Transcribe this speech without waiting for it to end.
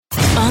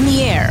On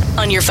the air,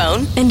 on your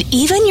phone, and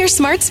even your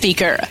smart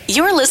speaker.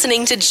 You're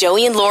listening to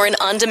Joey and Lauren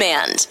On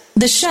Demand.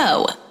 The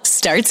show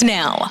starts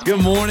now.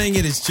 Good morning.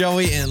 It is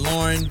Joey and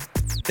Lauren.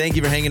 Thank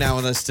you for hanging out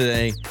with us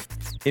today.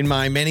 In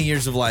my many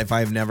years of life, I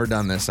have never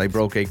done this. I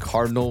broke a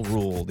cardinal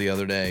rule the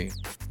other day.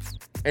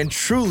 And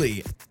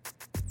truly,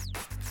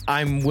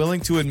 I'm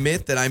willing to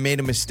admit that I made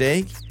a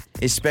mistake,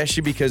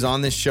 especially because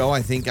on this show,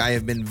 I think I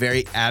have been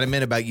very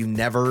adamant about you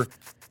never,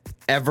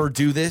 ever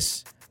do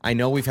this. I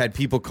know we've had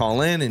people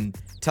call in and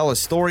tell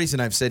us stories,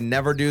 and I've said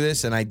never do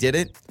this, and I did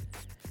it.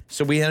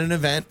 So we had an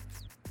event,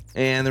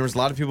 and there was a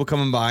lot of people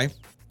coming by. And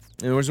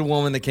there was a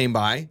woman that came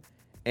by,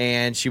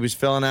 and she was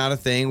filling out a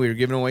thing. We were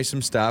giving away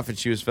some stuff, and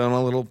she was filling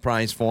a little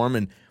prize form,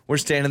 and we're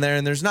standing there,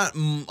 and there's not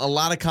a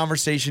lot of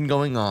conversation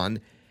going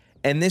on.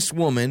 And this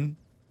woman,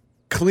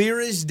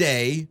 clear as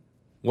day,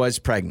 was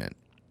pregnant.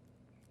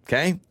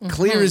 Okay? Mm-hmm.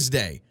 Clear as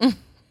day.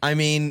 I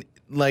mean,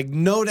 like,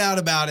 no doubt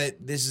about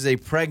it, this is a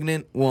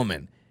pregnant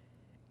woman.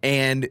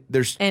 And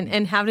there's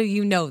and how do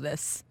you know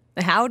this?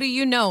 How do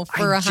you know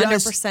for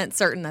 100%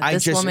 certain that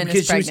this woman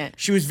is pregnant?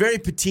 She was very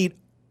petite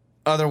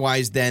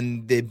otherwise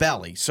than the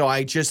belly. So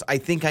I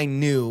think I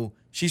knew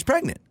she's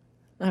pregnant.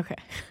 Okay.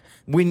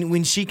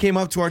 When she came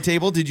up to our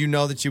table, did you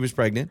know that she was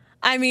pregnant?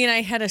 I mean,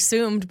 I had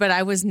assumed, but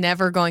I was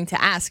never going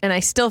to ask. And I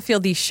still feel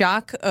the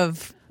shock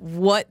of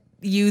what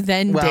you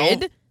then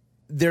did.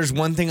 There's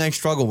one thing I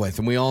struggle with,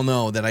 and we all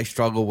know that I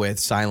struggle with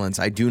silence.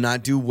 I do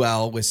not do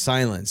well with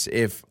silence.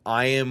 If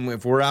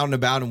we're out and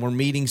about and we're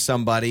meeting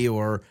somebody,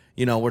 or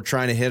we're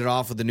trying to hit it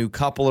off with a new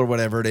couple or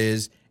whatever it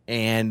is,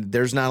 and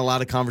there's not a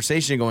lot of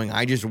conversation going,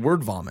 I just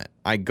word vomit.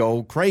 I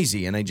go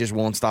crazy and I just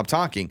won't stop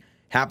talking.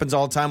 Happens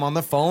all the time on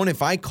the phone.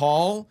 If I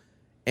call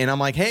and I'm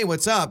like, hey,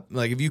 what's up?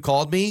 Like, if you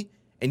called me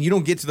and you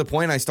don't get to the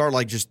point, I start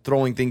like just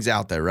throwing things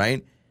out there,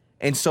 right?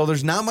 And so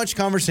there's not much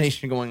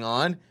conversation going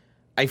on.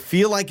 I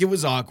feel like it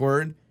was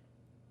awkward.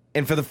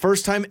 And for the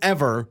first time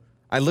ever,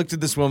 I looked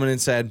at this woman and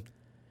said,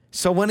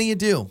 so when do you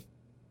do?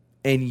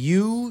 And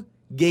you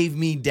gave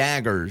me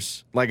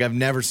daggers like I've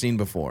never seen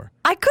before.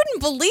 I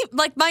couldn't believe,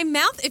 like, my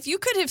mouth, if you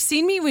could have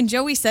seen me when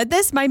Joey said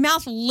this, my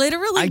mouth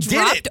literally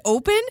dropped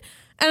open.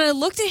 And I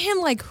looked at him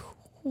like,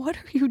 what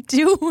are you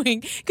doing?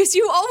 Because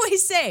you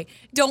always say,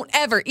 don't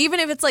ever, even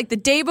if it's like the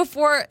day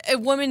before a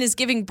woman is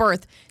giving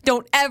birth,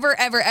 don't ever,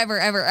 ever, ever,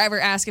 ever, ever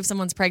ask if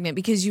someone's pregnant,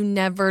 because you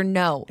never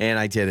know. And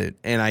I did it,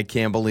 and I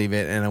can't believe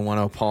it, and I want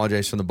to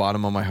apologize from the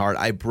bottom of my heart.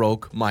 I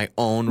broke my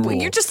own rule. Well,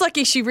 you're just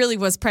lucky she really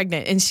was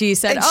pregnant, and she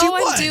said,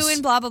 I'm due,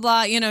 and blah, blah,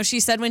 blah. She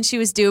said when she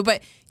was due,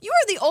 but you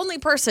are the only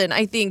person,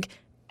 I think,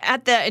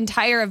 at the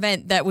entire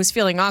event that was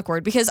feeling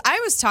awkward, because I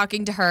was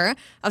talking to her.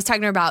 I was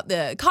talking to her about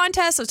the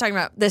contest. I was talking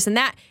about this and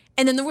that.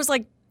 And then there was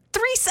like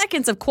 3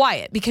 seconds of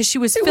quiet because she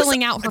was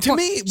filling out her form.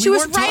 She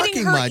was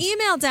writing her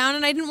email down,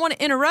 and I didn't want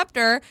to interrupt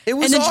her. It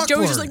was and then awkward. Joe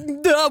was just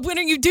like, when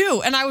are you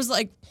due? And I was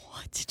like,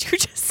 what did you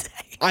just say?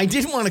 I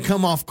didn't want to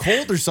come off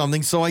cold or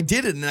something, so I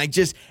did it.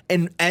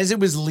 And as it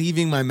was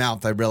leaving my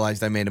mouth, I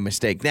realized I made a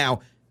mistake.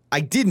 Now, I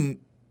didn't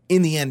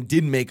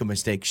make a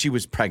mistake. She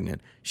was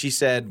pregnant. She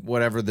said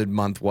whatever the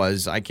month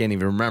was, I can't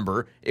even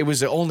remember. It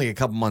was only a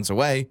couple months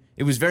away.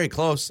 It was very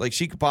close. Like,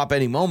 she could pop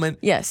any moment.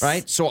 Yes.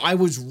 Right? So I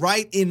was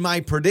right in my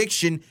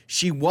prediction.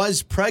 She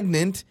was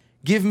pregnant.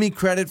 Give me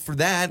credit for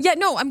that. Yeah,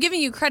 no, I'm giving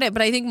you credit,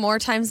 but I think more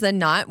times than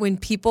not, when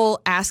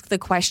people ask the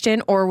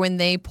question or when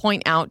they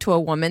point out to a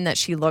woman that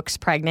she looks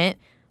pregnant,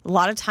 a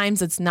lot of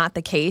times it's not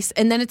the case.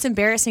 And then it's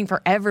embarrassing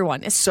for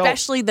everyone,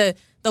 especially the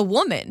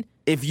woman.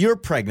 If you're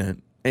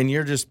pregnant and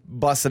you're just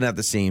busting at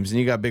the seams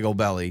and you got a big old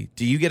belly,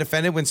 do you get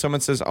offended when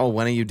someone says, oh,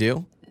 when are you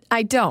due?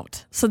 I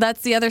don't. So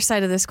that's the other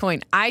side of this coin.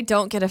 I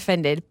don't get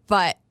offended,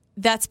 but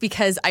that's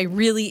because I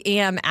really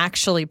am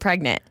actually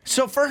pregnant.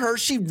 So for her,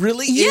 she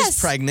really is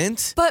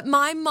pregnant. But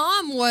my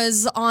mom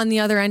was on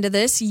the other end of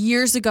this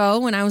years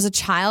ago when I was a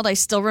child. I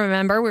still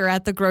remember we were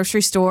at the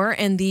grocery store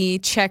and the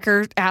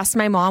checker asked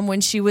my mom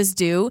when she was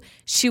due.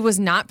 She was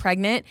not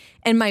pregnant.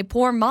 And my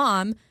poor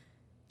mom,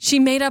 she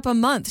made up a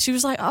month. She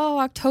was like, oh,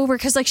 October.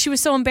 Because like she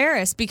was so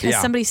embarrassed because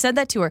somebody said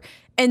that to her.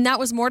 And that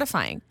was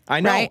mortifying. I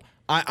know. Right?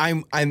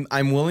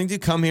 I'm willing to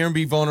come here and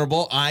be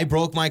vulnerable. I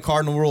broke my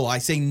cardinal rule. I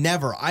say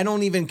never. I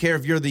don't even care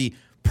if you're the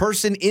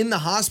person in the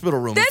hospital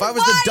room. Then if I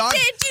was why the doctor,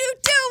 did you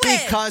do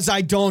it? Because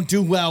I don't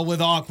do well with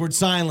awkward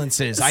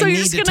silences. So I you're need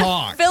just to gonna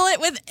talk. Fill it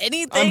with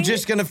anything? I'm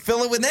just gonna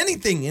fill it with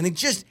anything, and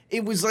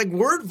it was like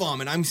word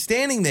vomit. I'm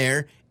standing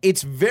there.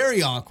 It's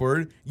very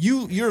awkward.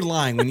 You're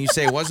lying when you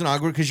say it wasn't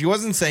awkward because she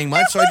wasn't saying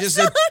much. So I just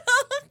said,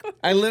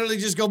 I literally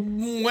just go,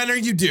 when are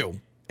you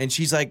due? And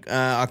she's like,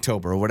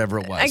 October or whatever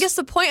it was. I guess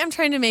the point I'm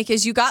trying to make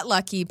is you got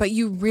lucky, but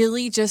you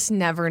really just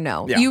never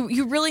know. Yeah.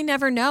 You really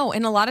never know.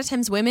 And a lot of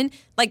times women,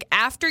 like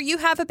after you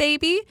have a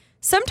baby,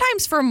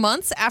 sometimes for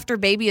months after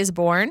baby is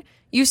born,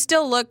 you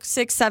still look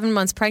 6-7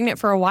 months pregnant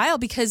for a while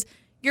because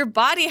your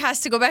body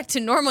has to go back to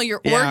normal. Your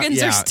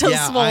organs are still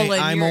swollen.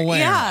 I'm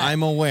aware.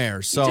 I'm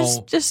aware.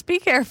 So just be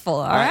careful,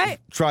 all right?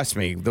 Trust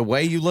me. The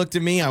way you looked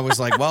at me, I was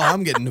like, well,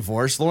 I'm getting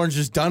divorced. Lauren's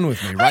just done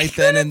with me right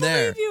then and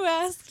there. I couldn't believe you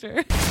asked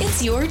her.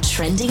 It's your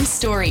trending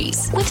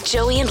stories with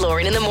Joey and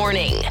Lauren in the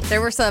morning.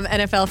 There were some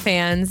NFL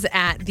fans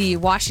at the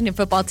Washington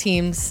football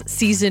team's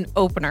season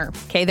opener.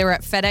 Okay, they were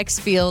at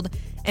FedEx Field,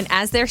 and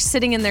as they're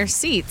sitting in their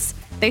seats,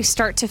 they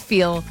start to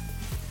feel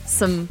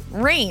some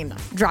rain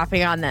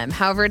dropping on them.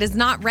 However, it is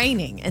not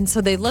raining. And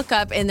so they look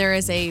up and there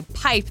is a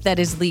pipe that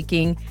is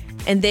leaking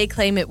and they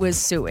claim it was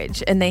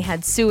sewage. And they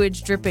had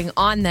sewage dripping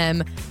on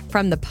them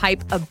from the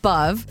pipe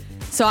above.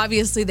 So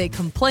obviously they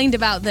complained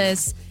about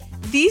this.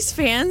 These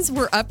fans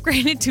were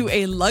upgraded to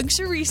a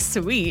luxury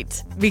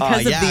suite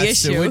because of the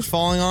issue. Sewage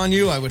falling on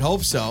you, I would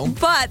hope so.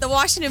 But the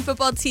Washington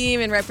football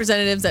team and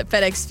representatives at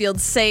FedEx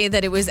Field say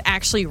that it was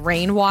actually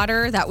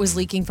rainwater that was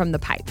leaking from the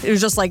pipe. It was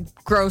just like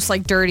gross,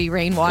 like dirty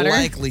rainwater.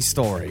 Likely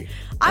story.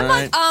 I'm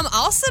like,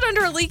 I'll sit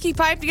under a leaky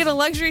pipe to get a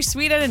luxury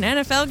suite at an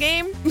NFL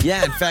game.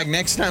 Yeah, in fact,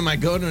 next time I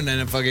go to an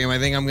NFL game, I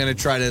think I'm going to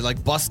try to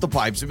like bust the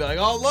pipes and be like,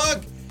 oh,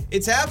 look,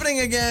 it's happening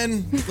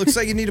again. Looks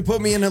like you need to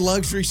put me in a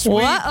luxury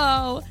suite.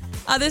 Uh-oh.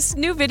 This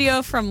new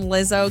video from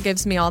Lizzo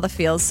gives me all the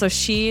feels. So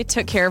she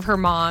took care of her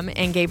mom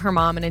and gave her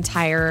mom an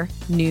entire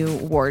new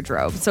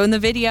wardrobe. So in the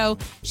video,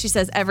 she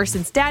says, ever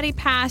since Daddy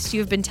passed,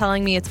 you've been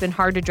telling me it's been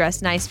hard to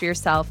dress nice for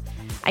yourself.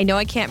 I know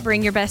I can't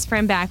bring your best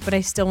friend back, but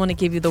I still want to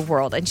give you the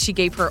world. And she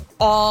gave her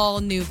all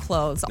new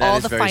clothes,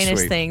 all the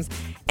finest things.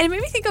 And it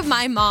made me think of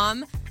my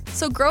mom.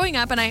 So growing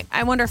up, and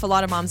I wonder if a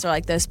lot of moms are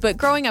like this, but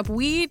growing up,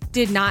 we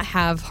did not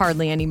have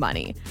hardly any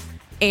money.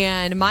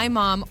 And my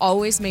mom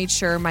always made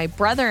sure my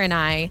brother and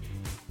I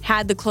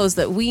had the clothes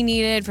that we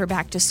needed for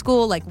back to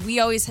school. Like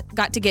we always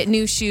got to get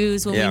new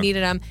shoes when we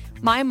needed them.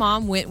 My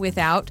mom went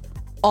without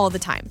all the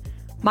time.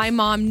 My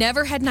mom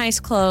never had nice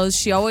clothes.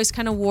 She always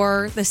kind of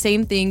wore the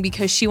same thing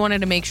because she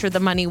wanted to make sure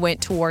the money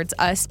went towards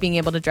us being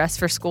able to dress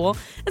for school.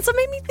 And so it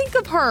made me think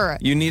of her.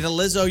 You need a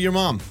Lizzo, your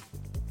mom.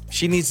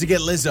 She needs to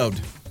get Lizzo'd.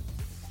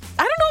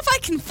 I don't know if I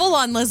can full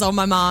on Lizzo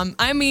my mom.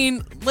 I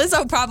mean,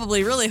 Lizzo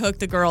probably really hooked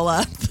the girl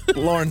up.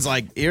 Lauren's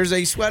like, here's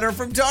a sweater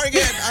from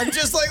Target. I'm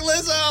just like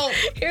Lizzo.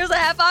 Here's a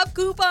half-off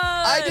coupon.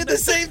 I did the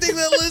same thing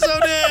that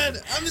Lizzo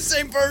did. I'm the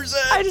same person.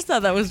 I just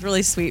thought that was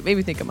really sweet. Made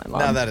me think of my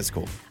mom. No, that is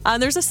cool.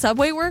 There's a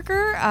Subway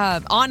worker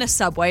on a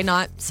Subway,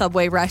 not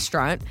Subway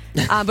restaurant,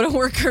 but a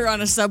worker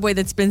on a Subway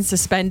that's been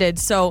suspended.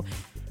 So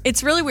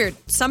it's really weird.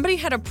 Somebody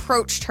had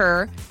approached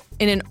her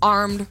in an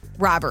armed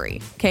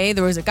robbery. Okay,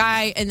 there was a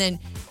guy, and then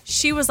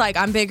she was like,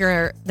 I'm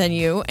bigger than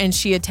you, and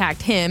she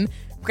attacked him,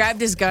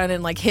 grabbed his gun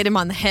and like hit him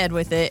on the head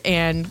with it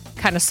and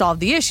kind of solved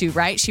the issue,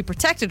 right? She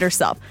protected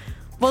herself.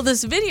 Well,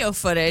 this video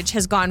footage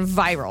has gone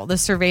viral, the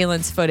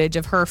surveillance footage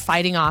of her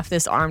fighting off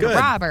this armed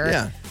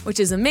robber, which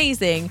is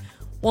amazing.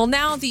 Well,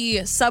 now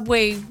the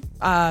Subway,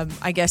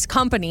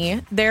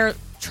 company, they're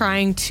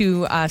trying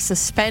to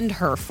suspend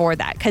her for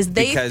that because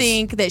they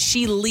think that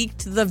she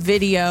leaked the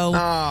video.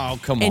 Oh,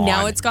 come on. And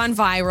now it's gone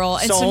viral.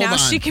 And so now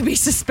she can be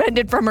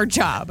suspended from her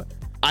job.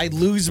 I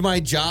lose my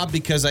job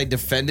because I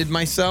defended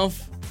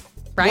myself?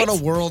 Right? What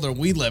a world are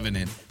we living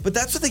in? But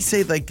that's what they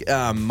say. Like,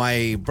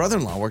 my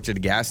brother-in-law worked at a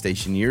gas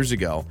station years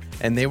ago,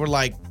 and they were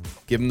like,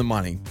 give him the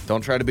money.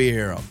 Don't try to be a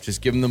hero.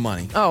 Just give him the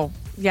money. Oh,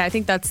 yeah, I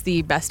think that's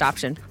the best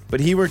option. But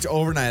he worked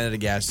overnight at a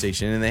gas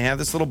station, and they have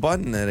this little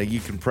button that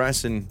you can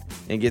press and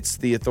gets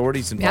the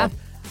authorities involved. Yeah.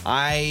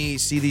 I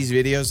see these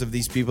videos of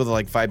these people that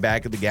like fight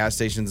back at the gas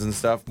stations and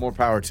stuff. More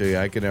power to you.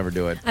 I could never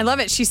do it. I love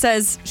it. She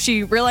says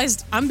she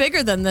realized I'm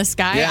bigger than this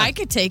guy. Yeah. I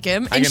could take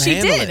him. And she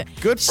did. It.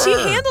 Good for her.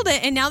 She handled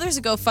it. And now there's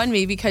a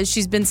GoFundMe because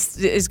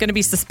is going to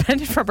be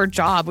suspended from her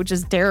job, which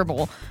is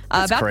terrible.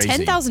 About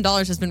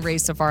 $10,000 has been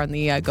raised so far on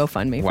the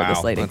GoFundMe for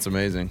this lady. That's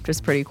amazing. Which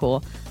is pretty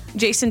cool.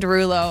 Jason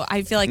Derulo,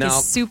 I feel like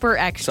is super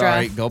extra.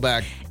 Sorry, go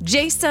back.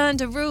 Jason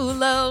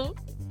Derulo.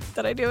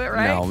 Did I do it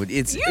right? No,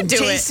 it's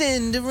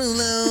Jason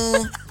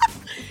Derulo.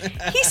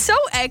 He's so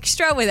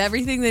extra with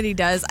everything that he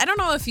does. I don't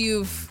know if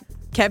you've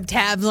kept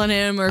tabs on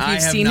him or if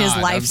you've seen his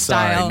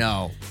lifestyle. I'm sorry,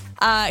 no.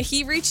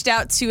 He reached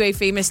out to a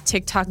famous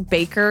TikTok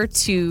baker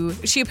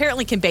she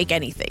apparently can bake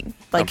anything.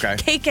 Like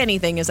cake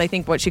anything is I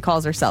think what she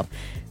calls herself.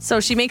 So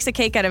she makes a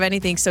cake out of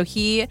anything. So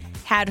he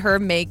had her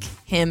make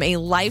him a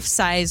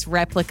life-size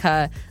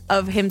replica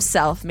of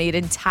himself made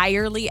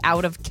entirely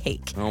out of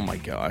cake. Oh my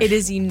gosh. It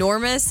is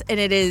enormous and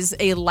it is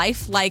a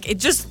lifelike, it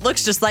just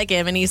looks just like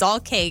him and he's all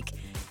cake.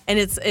 And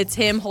it's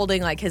him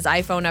holding like his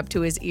iPhone up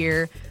to his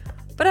ear.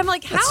 But I'm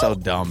like, that's so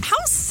dumb.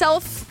 How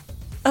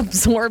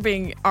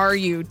self-absorbing are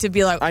you to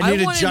be like, I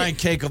need a giant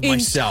cake of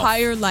myself.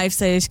 Entire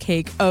life-size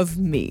cake of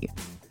me.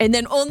 And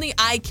then only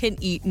I can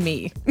eat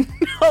me.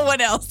 No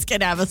one else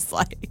can have a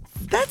slice.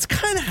 That's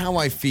kind of how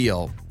I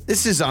feel.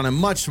 This is on a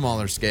much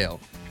smaller scale.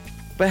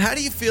 But how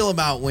do you feel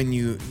about when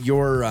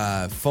your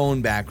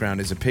phone background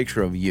is a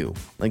picture of you?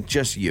 Like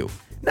just you.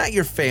 Not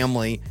your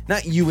family,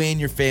 not you and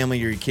your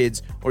family or your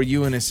kids or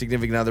you and a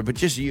significant other, but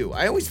just you.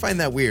 I always find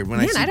that weird when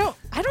I see. I don't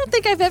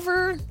think I've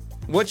ever.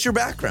 What's your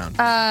background?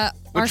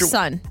 Our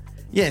son.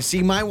 Yeah,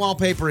 see, my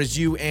wallpaper is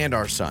you and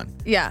our son.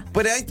 Yeah.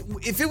 But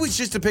if it was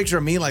just a picture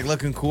of me, like,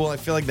 looking cool, I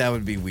feel like that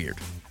would be weird.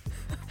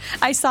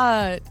 I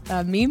saw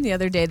a meme the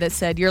other day that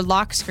said your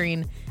lock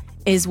screen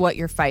is what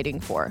you're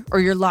fighting for, or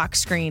your lock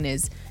screen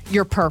is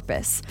your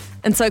purpose.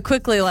 And so I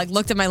quickly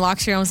looked at my lock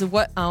screen and was like,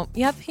 what? Oh,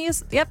 yep,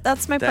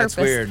 that's my purpose. That's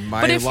weird.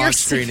 My but if lock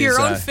screen your is,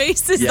 own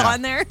face is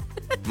on there.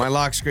 My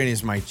lock screen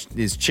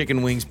is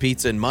chicken wings,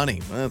 pizza, and money.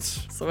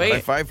 That's what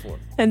I fight for.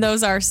 And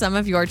those are some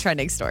of your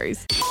trending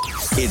stories.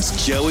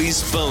 It's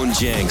Joey's Phone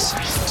Jenks.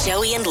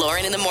 Joey and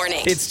Lauren in the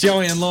morning. It's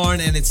Joey and Lauren,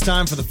 and it's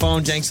time for the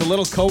Phone Jenks. A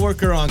little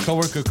coworker on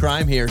coworker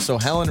crime here. So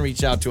Helen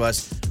reached out to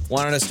us,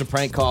 wanted us to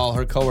prank call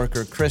her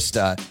coworker,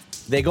 Krista.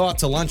 They go out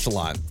to lunch a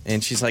lot,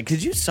 and she's like,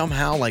 could you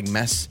somehow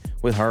mess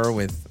with her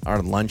with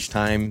our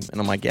lunchtime? And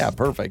I'm like, yeah,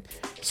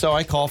 perfect. So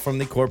I call from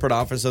the corporate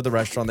office of the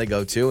restaurant they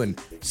go to, and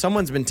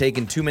someone's been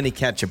taking too many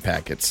ketchup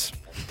packets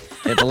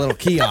at the little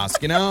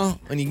kiosk,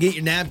 when you get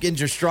your napkins,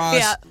 your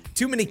straws,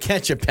 too many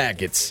ketchup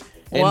packets.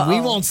 And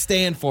we won't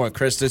stand for it,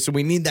 Krista, so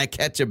we need that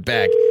ketchup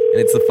back. And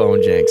it's the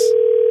Phone Jenks.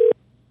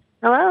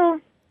 Hello?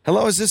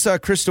 Hello, is this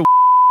Krista?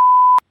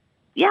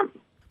 Yep.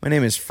 My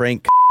name is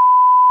Frank,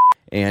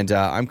 and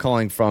I'm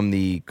calling from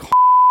the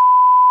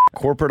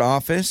corporate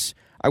office.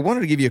 I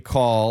wanted to give you a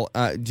call.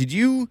 Did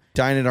you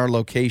dine at our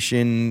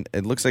location,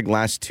 it looks like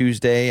last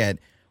Tuesday at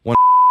 1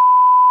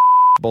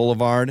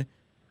 Boulevard?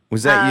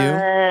 Was that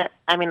you?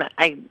 I mean,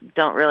 I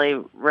don't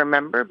really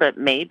remember, but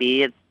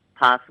maybe it's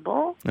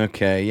possible.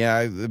 Okay, yeah,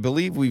 I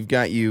believe we've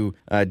got you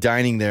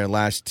dining there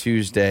last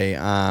Tuesday.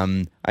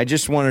 I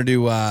just wanted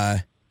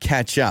to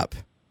catch up,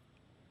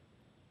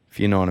 if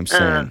you know what I'm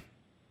saying.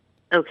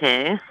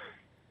 Okay.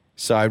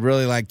 So I'd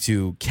really like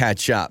to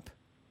catch up,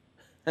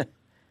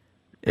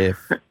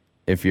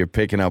 if you're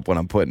picking up what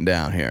I'm putting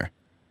down here.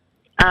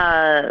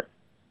 I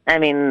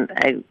mean,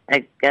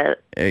 I guess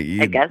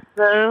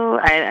so.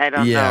 I don't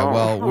know. Yeah,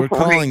 well, we're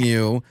calling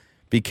you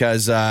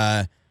because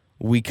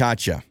we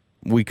caught you.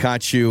 We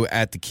caught you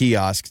at the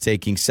kiosk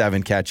taking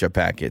 7 ketchup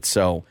packets.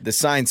 So the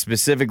sign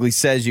specifically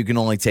says you can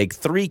only take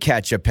 3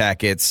 ketchup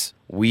packets.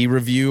 We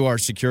review our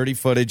security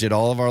footage at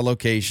all of our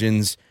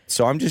locations.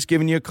 So I'm just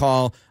giving you a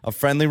call, a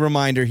friendly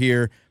reminder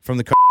here from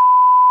the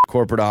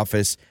corporate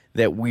office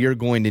that we are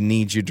going to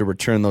need you to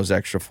return those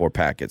extra 4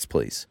 packets,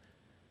 please.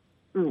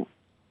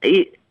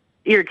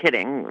 You're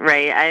kidding,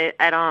 right?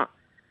 I don't.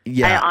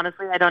 Yeah.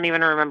 I don't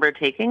even remember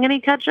taking any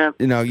ketchup.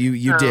 No,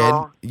 you did.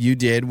 You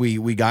did.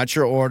 We got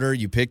your order.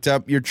 You picked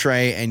up your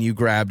tray and you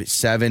grabbed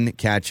 7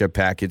 ketchup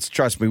packets.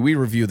 Trust me, we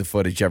review the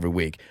footage every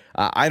week.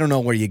 I don't know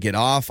where you get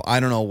off.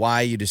 I don't know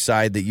why you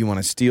decide that you want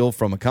to steal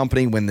from a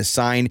company when the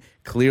sign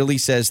clearly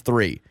says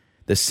 3.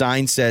 The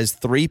sign says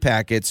 3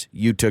 packets.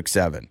 You took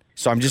 7.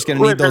 So I'm just going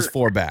to need those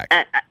 4 back.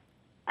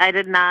 I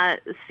did not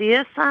see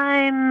a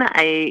sign.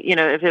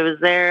 If it was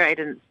there, I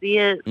didn't see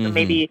it. So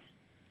maybe.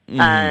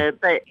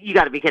 But you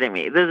got to be kidding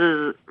me. This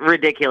is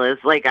ridiculous.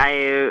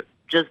 I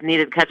just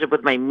needed ketchup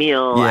with my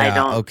meal. Yeah, I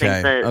don't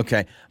think that.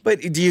 Okay.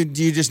 But do you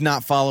just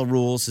not follow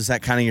rules? Is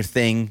that kind of your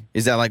thing?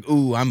 Is that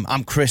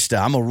I'm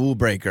Krista, I'm a rule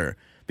breaker?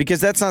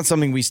 Because that's not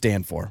something we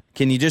stand for.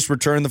 Can you just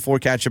return the 4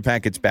 ketchup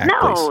packets back,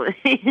 please? No,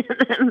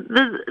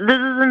 this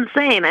is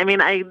insane. I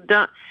mean, I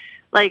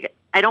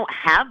don't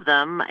have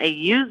them. I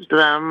used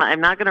them.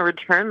 I'm not going to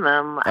return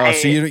them. Oh,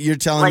 so you're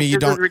telling me you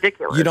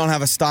don't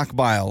have a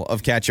stockpile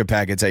of ketchup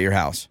packets at your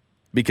house?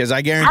 Because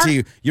I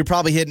guarantee you're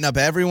probably hitting up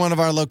every one of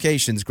our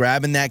locations,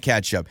 grabbing that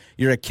ketchup.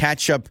 You're a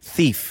ketchup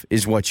thief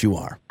is what you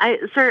are.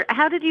 Sir,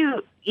 how did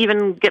you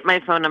even get my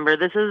phone number?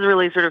 This is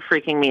really sort of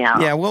freaking me out.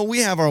 Yeah, well,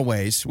 we have our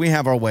ways.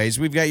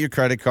 We've got your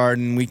credit card,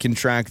 and we can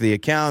track the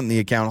account and the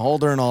account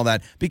holder and all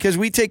that because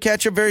we take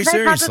ketchup very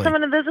seriously.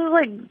 This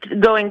is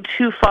going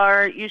too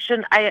far. You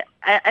shouldn't. I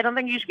don't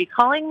think you should be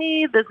calling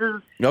me. This is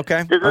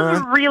okay. This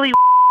is really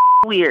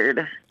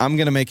weird. I'm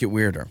going to make it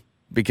weirder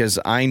because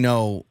I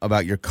know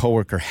about your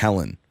coworker,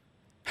 Helen.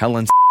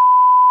 Helen,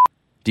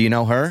 do you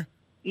know her?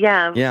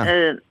 Yeah.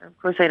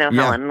 Of course I know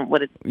Helen.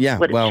 What did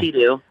she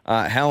do?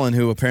 Helen,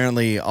 who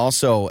apparently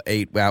also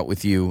ate out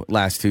with you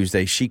last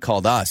Tuesday, she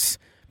called us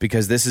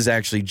because this is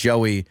actually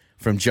Joey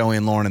from Joey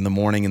and Lauren in the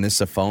morning, and this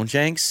is a Phone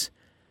Jenks.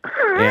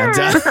 And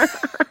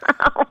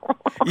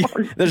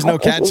there's no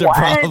ketchup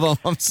problem.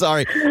 I'm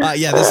sorry.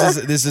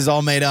 This is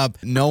all made up.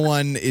 No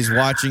one is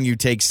watching you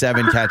take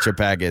 7 ketchup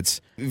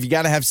packets. If you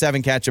got to have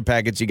 7 ketchup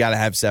packets, you got to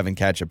have 7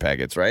 ketchup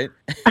packets, right?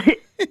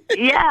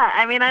 Yeah,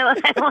 I mean, I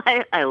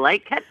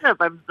like ketchup.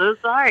 I'm so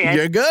sorry.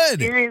 You're good.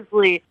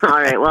 Seriously. All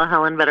right, well,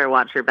 Helen better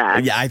watch her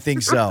back. Yeah, I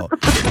think so.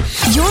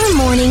 Your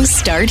mornings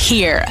start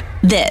here.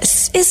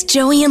 This is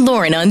Joey and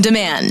Lauren on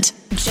Demand.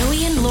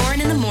 Joey and Lauren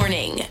in the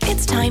morning.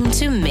 It's time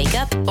to make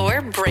up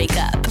or break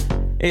up.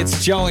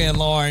 It's Joey and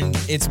Lauren.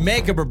 It's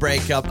make up or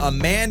break up.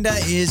 Amanda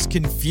is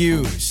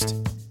confused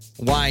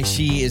why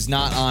she is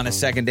not on a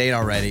second date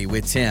already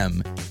with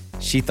Tim.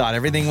 She thought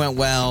everything went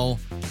well,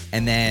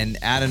 and then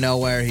out of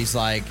nowhere, he's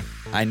like,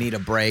 I need a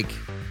break.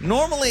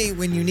 Normally,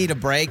 when you need a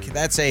break,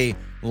 that's a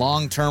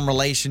long-term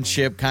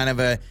relationship, kind of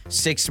a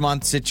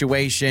 6-month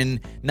situation,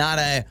 not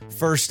a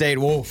first date.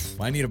 Woof,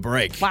 I need a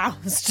break. Wow,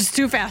 it's just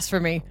too fast for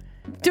me.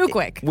 Too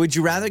quick. Would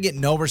you rather get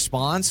no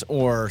response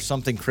or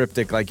something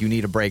cryptic like you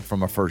need a break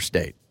from a first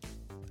date?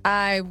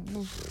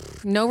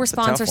 No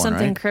response or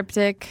something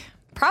cryptic.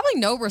 Probably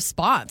no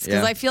response,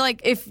 because I feel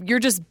like if you're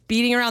just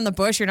beating around the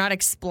bush, you're not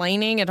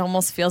explaining, it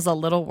almost feels a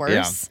little worse.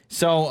 Yeah.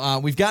 So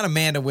we've got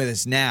Amanda with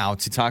us now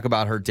to talk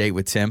about her date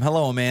with Tim.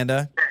 Hello,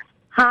 Amanda.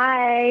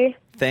 Hi.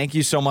 Thank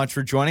you so much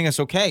for joining us.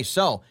 Okay,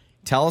 so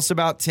tell us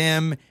about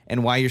Tim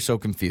and why you're so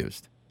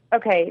confused.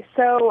 Okay,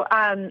 so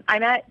I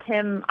met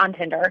Tim on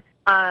Tinder,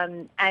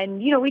 and,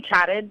 we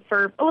chatted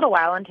for a little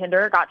while on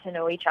Tinder, got to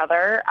know each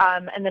other,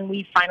 and then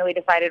we finally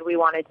decided we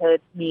wanted to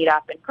meet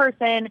up in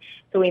person,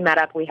 so we met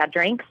up, we had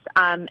drinks,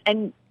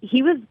 and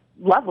he was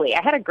lovely.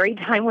 I had a great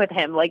time with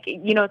him. Like,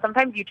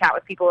 sometimes you chat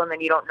with people and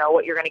then you don't know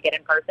what you're going to get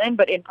in person,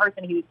 but in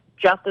person he was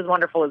just as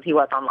wonderful as he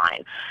was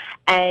online.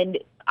 And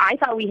I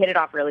thought we hit it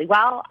off really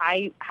well.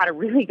 I had a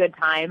really good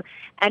time.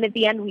 And at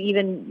the end,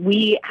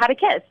 we had a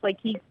kiss. Like,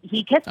 he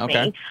kissed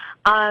me.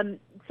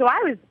 So I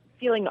was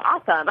feeling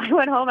awesome. I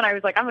went home and I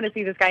was like, I'm going to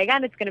see this guy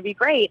again. It's going to be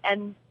great.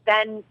 And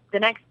then the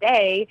next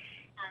day,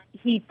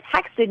 he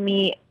texted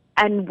me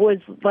and was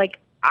like,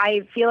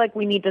 I feel like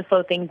we need to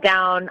slow things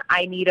down.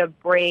 I need a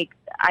break.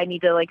 I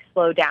need to,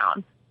 slow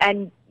down.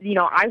 And,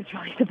 I was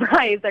really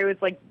surprised. I was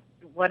like,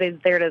 what is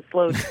there to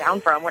slow down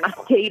from? We're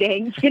not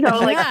dating, we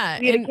had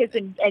a kiss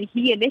and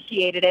he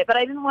initiated it, but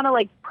I didn't want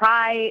to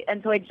pry.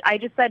 And so I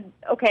just said,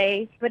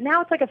 okay, but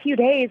now it's a few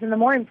days and the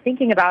more I'm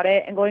thinking about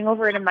it and going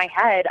over it in my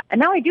head.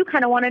 And now I do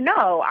kind of want to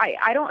know.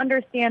 I don't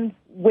understand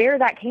where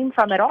that came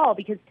from at all,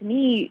 because to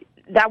me,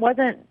 that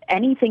wasn't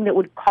anything that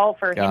would call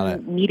for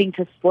him needing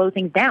to slow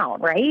things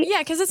down, right? Yeah,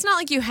 because it's not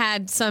like you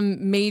had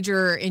some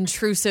major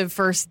intrusive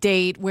first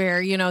date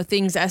where,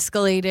 things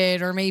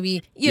escalated, or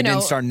maybe, you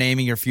didn't start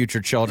naming your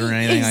future children or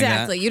anything like that.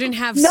 Exactly. You didn't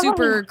have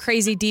super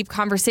crazy deep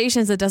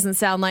conversations, it doesn't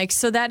sound like.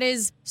 So that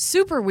is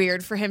super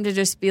weird for him to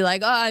just be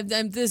like,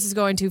 this is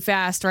going too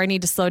fast, or I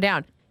need to slow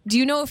down. Do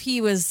you know if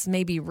he was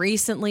maybe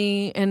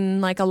recently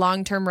in a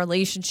long-term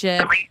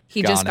relationship?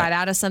 He just got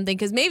out of something?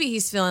 Because maybe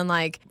he's feeling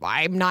like,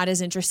 I'm not as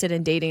interested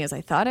in dating as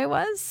I thought I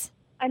was.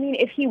 I mean,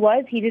 if he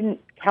was, he didn't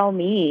tell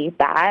me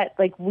that.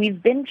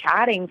 We've been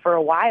chatting for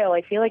a while.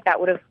 I feel like that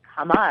would have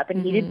come up,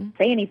 and he didn't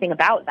say anything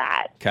about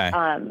that. Okay.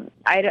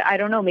 I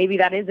don't know. Maybe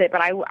that is it, but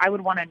I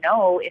would want to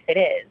know if it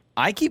is.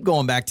 I keep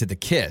going back to the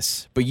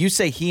kiss, but you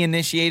say he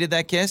initiated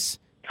that kiss?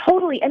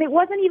 Totally. And it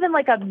wasn't even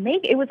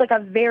it was a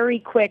very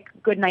quick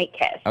goodnight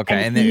kiss.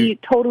 Okay. And he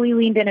totally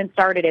leaned in and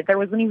started it. There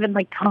wasn't even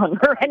tongue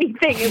or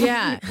anything.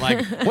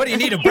 What do you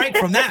need a break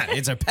from that?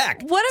 It's a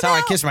peck. That's how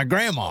I kiss my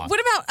grandma. What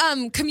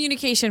about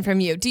communication from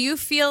you? Do you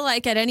feel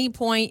like at any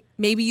point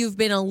maybe you've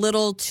been a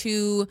little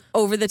too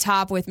over the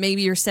top with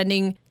maybe you're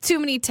sending too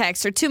many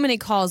texts or too many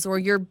calls, or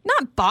you're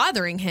not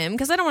bothering him?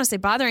 Because I don't want to say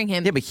bothering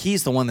him. Yeah, but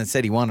he's the one that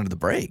said he wanted the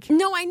break.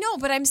 No, I know,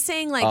 but I'm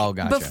saying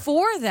gotcha.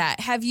 Before that,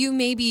 have you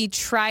maybe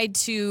tried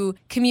to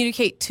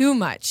communicate too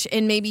much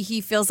and maybe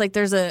he feels like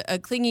there's a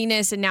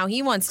clinginess and now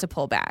he wants to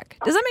pull back?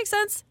 Does that make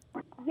sense?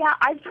 Yeah,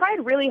 I've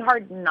tried really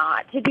hard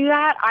not to do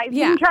that. I've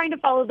been trying to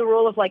follow the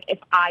rule of if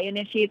I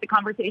initiate the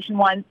conversation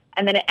once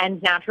and then it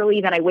ends naturally,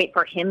 then I wait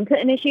for him to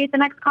initiate the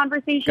next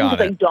conversation because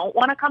I don't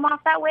want to come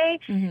off that way.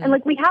 Mm-hmm.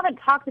 And we haven't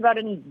talked about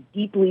any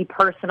deeply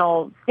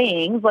personal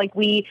things.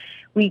 We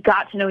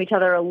got to know each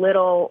other a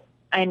little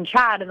in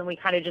chat, and then we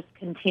kind of just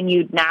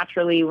continued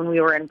naturally when we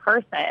were in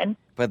person.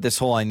 But this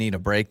whole I need a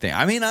break thing,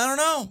 I mean, I don't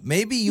know.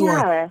 Maybe you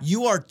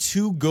are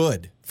too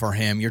good for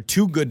him. You're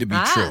too good to be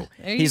true.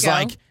 He's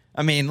go.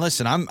 I mean,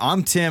 listen,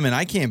 I'm Tim, and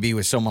I can't be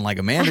with someone like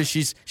Amanda.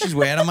 She's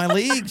way out of my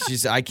league.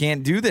 I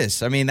can't do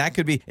this. I mean, that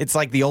could be, it's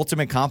the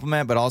ultimate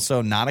compliment, but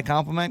also not a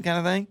compliment kind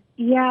of thing.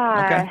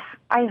 Yeah. Okay.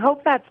 I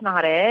hope that's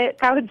not it.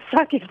 That would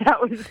suck if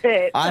that was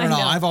it. I don't know.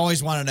 I've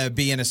always wanted to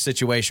be in a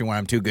situation where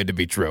I'm too good to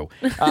be true.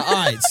 All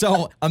right.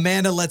 So,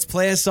 Amanda, let's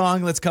play a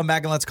song. Let's come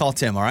back and let's call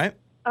Tim, all right?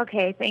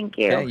 Okay, thank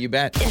you. Okay, you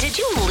bet. Did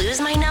you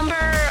lose my number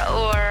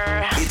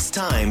or... It's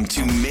time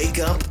to make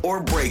up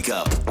or break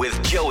up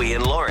with Joey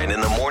and Lauren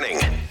in the morning.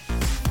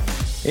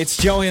 It's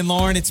Joey and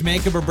Lauren. It's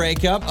Makeup or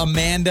Breakup.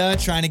 Amanda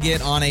trying to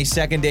get on a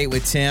second date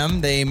with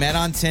Tim. They met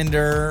on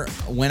Tinder,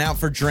 went out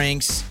for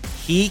drinks.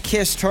 He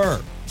kissed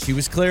her. She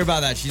was clear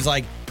about that. She's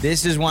like,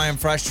 this is why I'm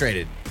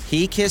frustrated.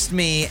 He kissed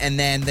me, and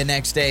then the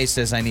next day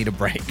says, I need a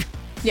break.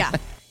 Yeah.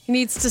 He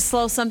needs to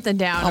slow something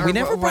down we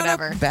never brought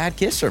up bad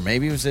kisser.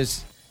 Maybe it was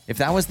this. If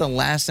that was the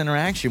last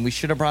interaction, we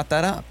should have brought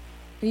that up.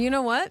 You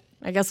know what?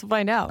 I guess we'll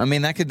find out. I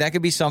mean, that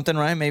could be something,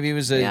 right? Maybe it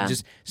was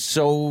just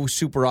so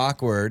super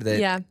awkward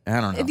that,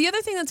 I don't know. The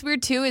other thing that's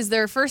weird, too, is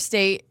their first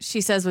date,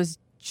 she says, was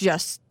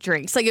just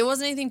drinks. It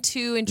wasn't anything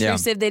too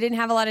intrusive. Yeah. They didn't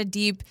have a lot of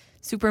deep,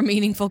 super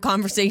meaningful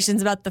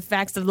conversations about the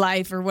facts of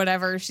life or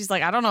whatever. She's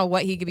like, I don't know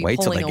what he could be pulling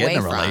away from. Wait till they get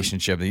in a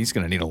relationship. He's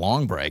going to need a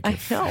long break. I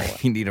know.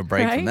 He need a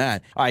break from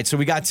that. All right, so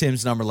we got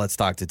Tim's number. Let's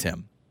talk to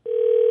Tim.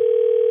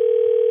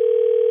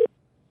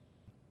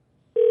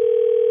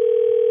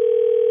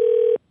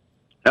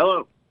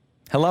 Hello.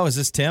 Hello, is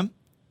this Tim?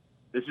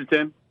 This is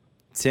Tim.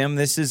 Tim,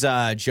 this is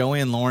Joey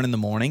and Lauren in the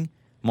morning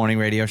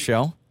radio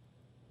show.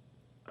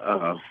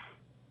 Uh-oh.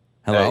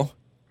 Hello.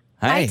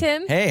 Hey. Hi,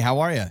 Tim. Hey, how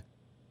are you?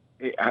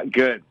 Hey,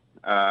 good.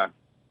 How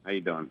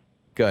you doing?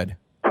 Good.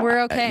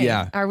 We're okay.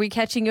 Yeah. Are we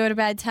catching you at a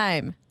bad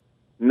time?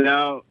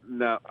 No.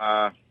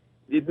 Yeah.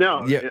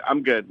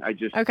 I'm good. I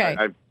just Okay.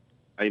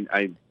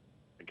 I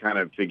kind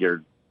of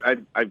figured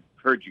I've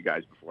heard you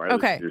guys before. I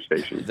listen to your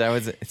station. That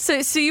was it.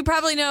 So you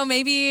probably know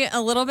maybe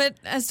a little bit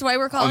as to why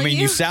we're calling you? I mean,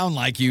 you sound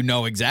like you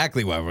know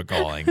exactly why we're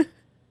calling.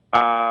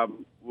 Yeah,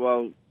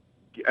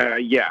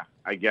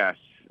 I guess.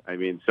 I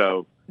mean,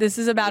 so this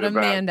is about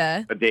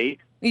Amanda. A date?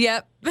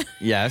 Yep.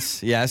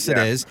 Yes, it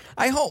is.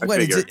 I hope.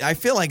 I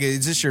feel like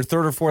is this your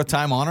third or fourth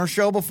time on our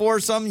show before or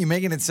something? You're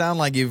making it sound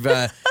like you've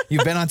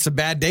been on some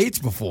bad dates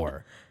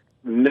before.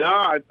 No,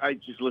 I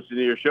just listen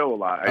to your show a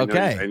lot. I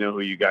know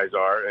who you guys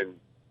are, and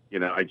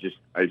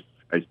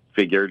I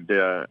figured,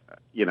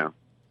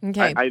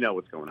 Okay. I know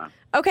what's going on.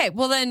 Okay,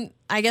 well then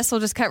I guess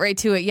we'll just cut right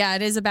to it. Yeah,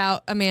 it is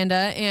about Amanda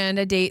and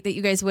a date that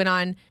you guys went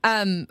on.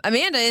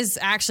 Amanda is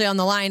actually on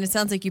the line. It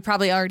sounds like you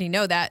probably already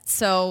know that.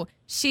 So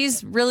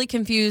she's really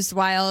confused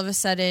why all of a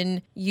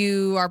sudden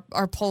you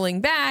are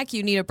pulling back.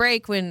 You need a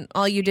break when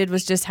all you did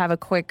was just have a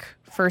quick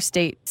first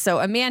date. So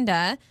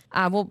Amanda,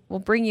 we'll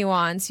bring you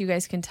on so you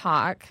guys can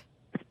talk.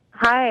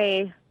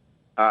 Hi.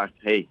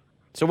 Hey.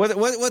 So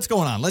what's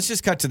going on? Let's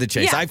just cut to the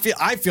chase. Yeah.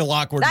 I feel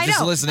awkward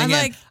just listening I'm in.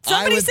 like,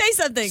 somebody say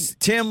something.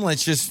 Tim,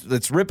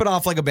 let's rip it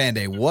off like a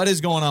Band-Aid. What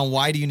is going on?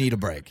 Why do you need a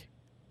break?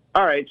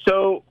 All right.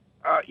 So,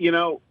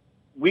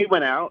 we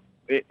went out.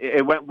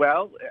 It went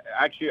well.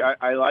 Actually,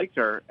 I liked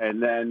her.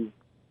 And then,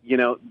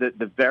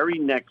 the very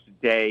next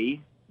day,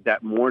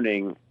 that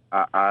morning,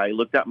 I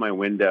looked out my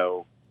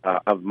window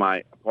of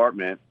my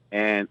apartment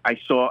and I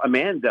saw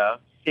Amanda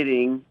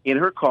sitting in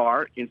her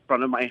car in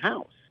front of my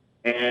house.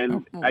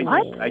 And I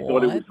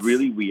thought it was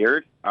really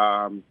weird.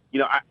 I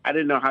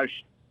didn't know how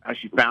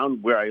she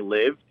found where I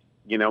lived.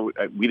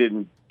 We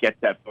didn't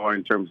get that far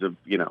in terms of,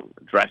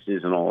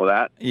 addresses and all of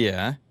that.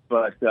 Yeah.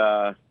 But,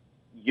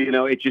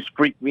 it just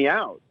freaked me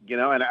out,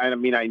 and I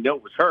mean, I know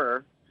it was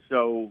her.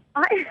 So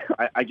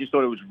I just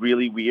thought it was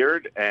really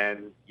weird.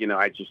 And,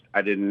 I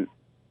didn't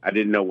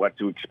know what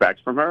to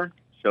expect from her.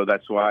 So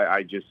that's why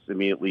I just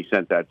immediately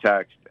sent that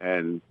text.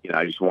 And,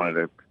 I just wanted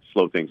to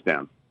slow things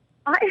down.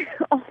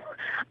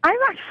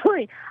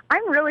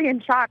 I'm really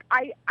in shock.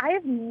 I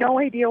have no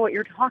idea what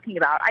you're talking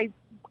about.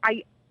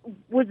 I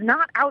was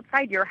not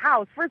outside your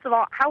house. First of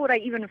all, how would I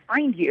even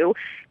find you?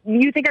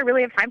 You think I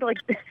really have time to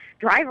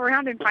drive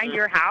around and find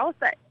your house?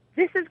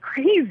 This is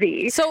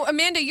crazy. So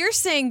Amanda, you're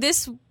saying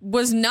this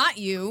was not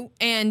you,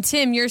 and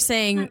Tim, you're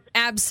saying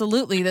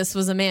absolutely this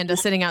was Amanda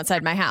sitting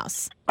outside my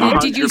house.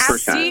 Did you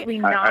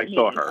see? I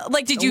saw her.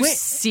 Did you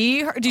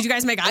see her? Did you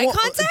guys make eye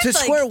contact? To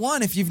square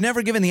one, if you've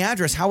never given the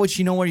address, how would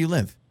she know where you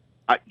live?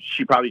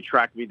 She probably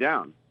tracked me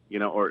down,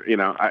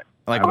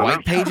 like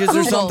White Pages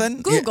or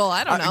something. Google,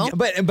 I don't know.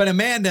 But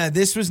Amanda,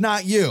 this was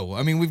not you.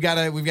 I mean, we've got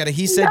a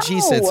he said she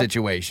said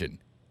situation.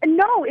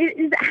 No, it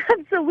is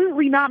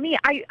absolutely not me.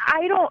 I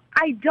don't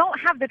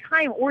have the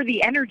time or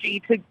the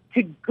energy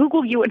to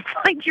Google you and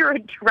find your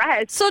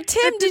address. So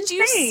Tim,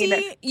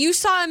 you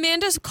saw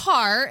Amanda's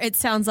car, it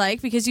sounds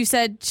like, because you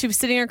said she was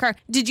sitting in her car.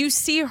 Did you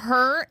see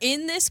her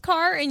in this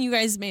car and you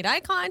guys made eye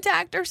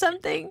contact or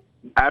something?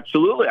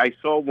 Absolutely. I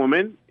saw a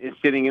woman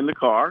sitting in the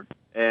car,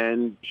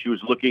 and she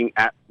was looking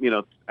at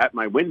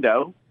my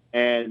window,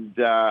 and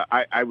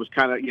I was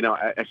kind of,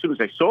 as soon as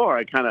I saw her,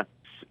 I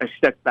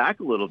stepped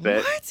back a little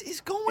bit. What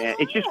is going on?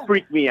 It just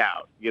freaked me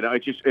out.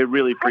 It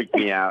really freaked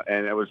me out,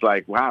 and it was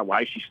like, wow,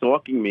 why is she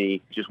stalking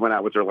me? Just went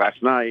out with her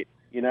last night.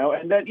 And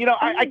then,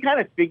 I kind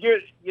of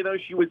figured,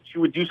 she would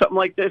do something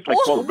like this,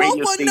 call the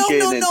radio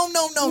station. No.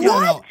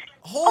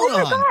 Hold on.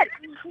 Oh, my God.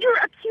 You're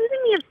accusing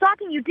me of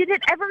stalking you. Did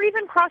it ever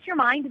even cross your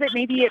mind that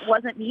maybe it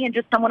wasn't me and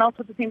just someone else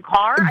with the same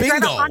car? Bingo. I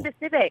drive a Honda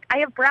Civic. I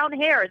have brown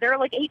hair. There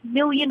are 8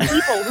 million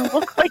people who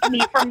look like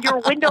me from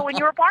your window in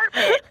your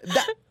apartment.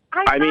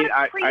 I knew it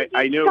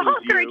was you.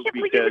 I can't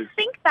believe you would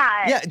think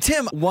that. Yeah,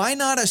 Tim, why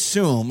not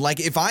assume,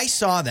 if I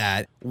saw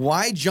that,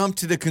 why jump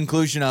to the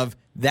conclusion of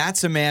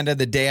that's Amanda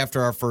the day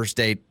after our first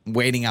date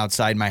waiting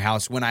outside my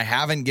house when I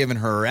haven't given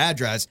her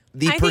address?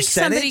 I think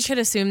somebody could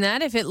assume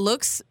that if it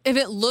looks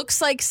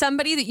like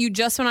somebody that you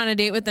just went on a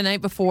date with the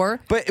night before,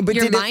 but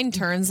your mind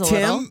turns a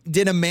little. Tim,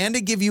 did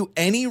Amanda give you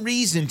any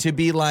reason to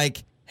be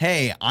like,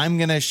 hey, I'm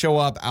going to show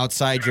up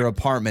outside your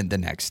apartment the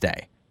next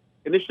day?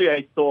 Initially,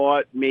 I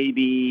thought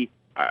maybe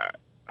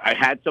I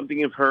had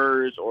something of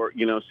hers or,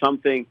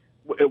 something.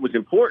 It was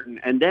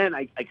important. And then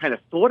I kind of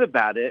thought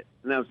about it,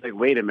 and I was like,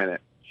 wait a minute.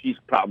 She's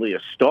probably a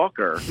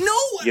stalker. No,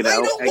 I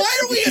don't. Why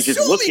are we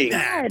assuming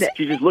that?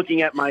 She's just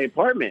looking at my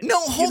apartment. No,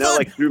 hold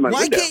on. Through my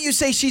window. Can't you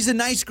say she's a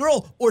nice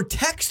girl or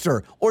text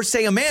her or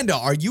say, Amanda,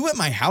 are you at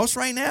my house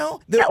right now?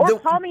 Or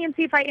call me and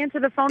see if I answer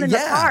the phone in the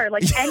car.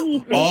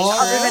 Anything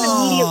other than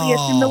immediately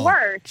assume the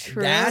worst.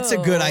 True. That's a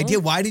good idea.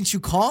 Why didn't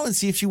you call and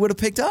see if she would have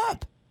picked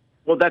up?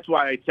 Well, that's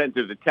why I sent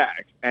her the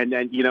text. And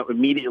then,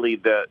 immediately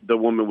the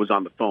woman was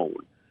on the phone.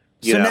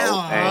 You know?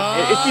 now,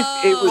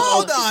 And it was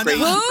hold on. crazy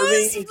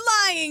Who's for me.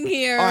 lying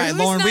here? all right, Who's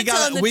Lauren, not we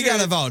telling the got to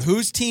truth? vote.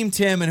 Who's Team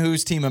Tim and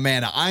who's Team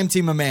Amanda? I'm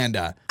Team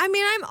Amanda. I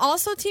mean, I'm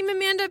also Team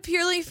Amanda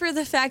purely for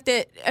the fact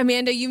that,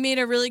 Amanda, you made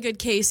a really good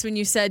case when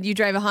you said you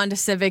drive a Honda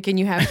Civic and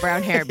you have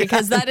brown hair,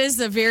 because that is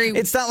a very...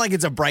 It's not like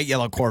it's a bright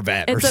yellow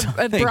Corvette or It's a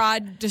something.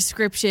 broad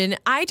description.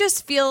 I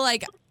just feel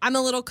like I'm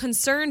a little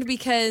concerned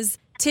because,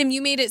 Tim,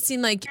 you made it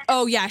seem like,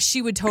 oh, yeah,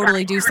 she would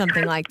totally do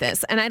something like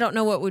this. And I don't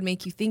know what would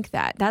make you think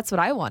that. That's what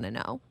I want to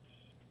know.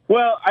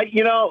 Well,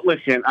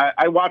 listen,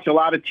 I watch a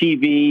lot of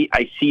TV.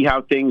 I see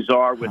how things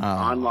are with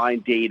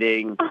online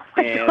dating.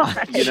 And,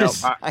 I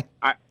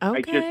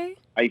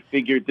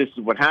figured this is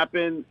what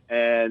happened.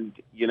 And,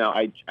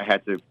 I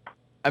had to.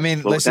 I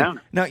mean, slow listen.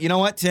 down. No, you know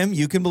what, Tim?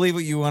 You can believe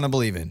what you want to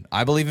believe in.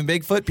 I believe in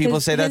Bigfoot.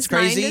 People say that's his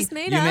mind crazy. is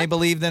made You may up.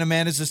 believe that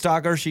Amanda's a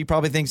stalker. She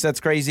probably thinks that's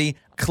crazy.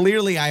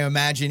 Clearly, I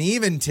imagine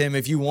even, Tim,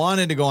 if you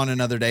wanted to go on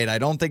another date, I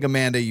don't think,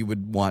 Amanda, you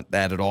would want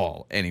that at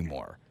all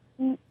anymore.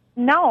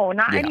 No,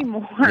 not Yeah.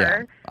 anymore.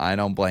 Yeah, I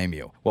don't blame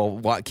you.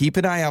 Well, keep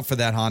an eye out for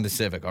that Honda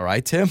Civic, all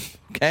right, Tim?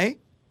 Okay?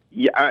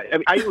 Yeah,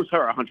 I use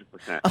her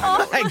 100%.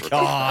 Oh, my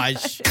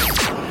gosh.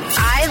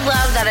 I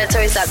love that it's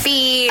always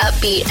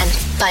upbeat, and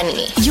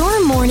funny.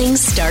 Your mornings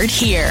start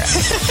here.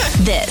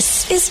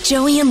 This is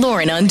Joey and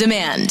Lauren on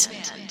Demand.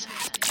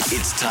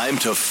 It's time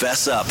to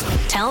fess up.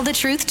 Tell the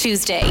Truth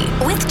Tuesday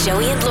with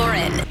Joey and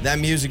Lauren. That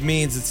music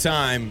means it's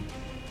time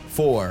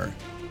for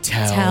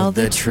Tell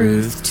the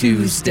Truth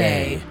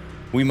Tuesday.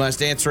 We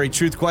must answer a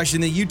truth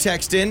question that you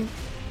text in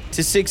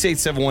to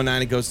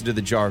 68719. It goes into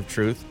the jar of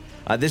truth.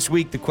 This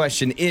week, the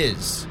question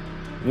is,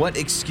 what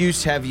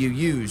excuse have you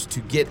used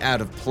to get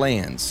out of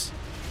plans?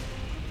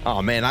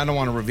 Oh, man, I don't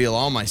want to reveal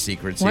all my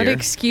secrets What here.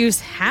 excuse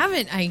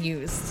haven't I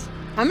used?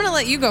 I'm going to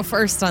let you go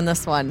first on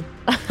this one.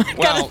 I got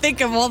Well- to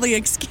think of all the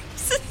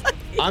excuses.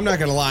 I'm not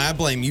going to lie. I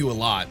blame you a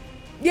lot.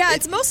 Yeah,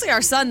 it's mostly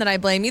our son that I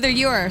blame. Either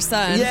you or our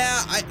son.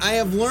 Yeah, I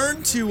have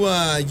learned to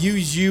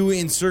use you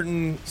in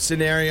certain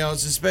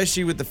scenarios,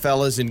 especially with the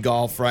fellas in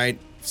golf, right?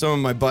 Some of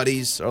my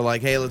buddies are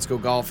like, hey, let's go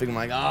golfing. I'm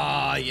like,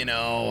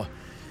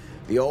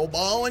 the old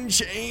ball and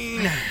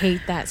chain. I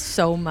hate that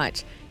so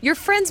much. Your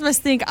friends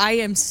must think I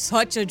am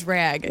such a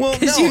drag. Well,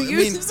 because no, you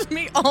I mean- use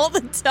me all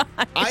the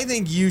time. I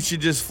think you should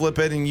just flip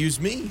it and use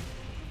me.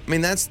 I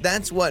mean,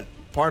 that's what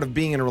part of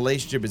being in a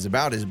relationship is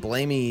about, is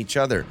blaming each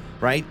other,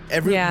 right?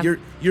 Yeah.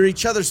 You're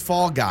each other's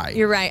fall guy.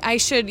 You're right.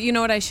 You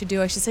know what I should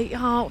do? I should say,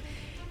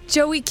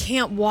 Joey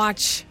can't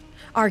watch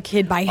our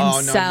kid by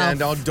himself. Oh,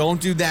 no,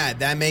 don't do that.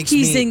 That makes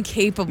He's me...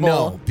 incapable.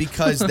 No,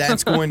 because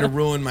that's going to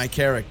ruin my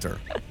character.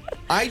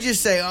 I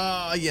just say,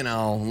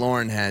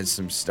 Lauren has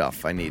some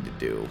stuff I need to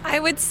do. I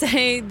would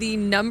say the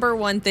number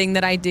one thing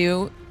that I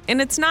do,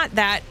 and it's not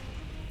that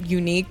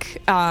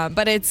unique,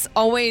 but it's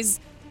always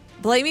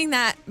blaming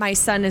that my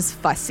son is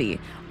fussy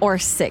or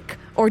sick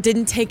or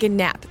didn't take a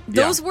nap.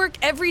 Those work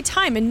every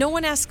time, and no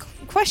one asks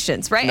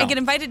questions, right? No. I get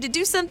invited to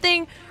do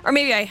something, or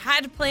maybe I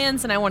had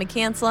plans and I want to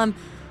cancel them.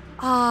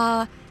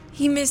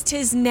 He missed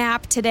his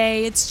nap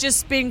today. It's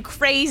just been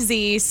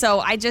crazy, so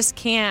I just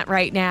can't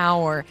right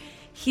now, or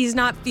he's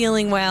not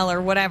feeling well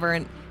or whatever.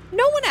 And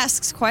no one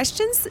asks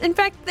questions. In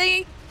fact,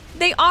 they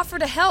offer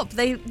to help.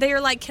 They are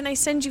like, can I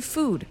send you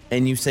food?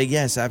 And you say,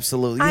 yes,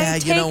 absolutely. I Yeah,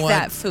 take you know what?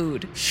 that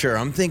food. Sure,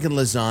 I'm thinking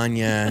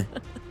lasagna.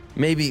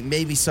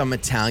 maybe some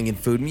Italian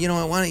food. You know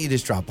what? Why don't you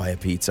just drop by a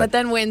pizza? But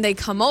then when they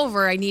come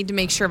over, I need to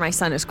make sure my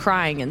son is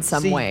crying in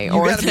some See, way, you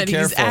or gotta be that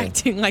he's careful.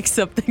 acting like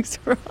something's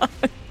wrong.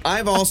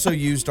 I've also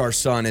used our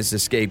son as a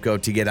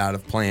scapegoat to get out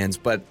of plans,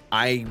 but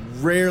I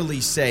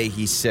rarely say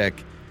he's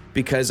sick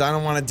because I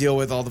don't want to deal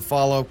with all the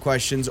follow-up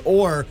questions.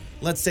 Or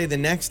let's say the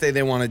next day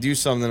they want to do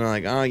something and they're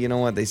like, oh, you know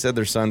what? They said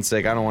their son's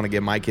sick. I don't want to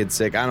get my kid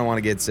sick. I don't want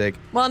to get sick.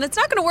 Well, and it's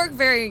not going to work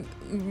very,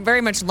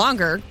 very much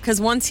longer, because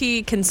once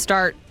he can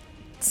start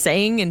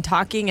saying and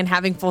talking and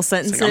having full It's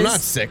sentences. like, I'm not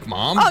sick,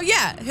 Mom. Oh,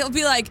 yeah. He'll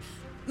be like,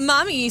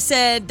 Mommy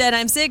said that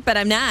I'm sick, but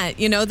I'm not.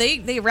 You know,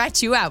 they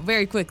rat you out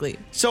very quickly.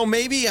 So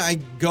maybe I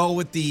go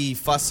with the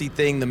fussy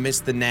thing, the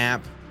miss the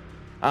nap.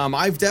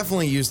 I've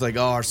definitely used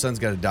our son's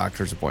got a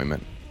doctor's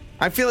appointment.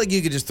 I feel like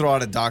you could just throw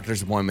out a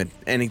doctor's appointment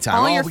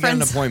anytime. Your we got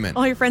an appointment.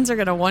 All your friends are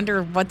going to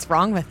wonder what's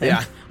wrong with him.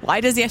 Yeah.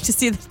 Why does he have to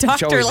see the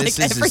doctor Joey, like this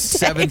is every his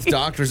day? 7th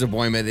doctor's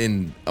appointment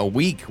in a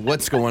week.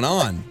 What's going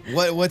on?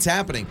 What's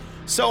happening?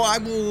 So I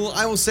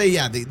will say,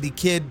 yeah, the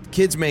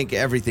kids make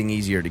everything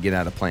easier to get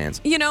out of plans.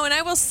 You know, and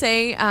I will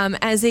say,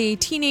 as a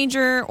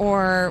teenager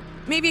or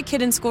maybe a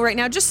kid in school right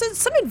now, just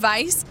some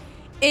advice.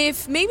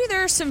 If maybe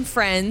there are some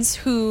friends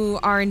who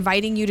are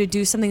inviting you to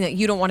do something that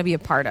you don't want to be a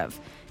part of.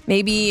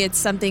 Maybe it's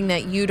something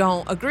that you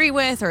don't agree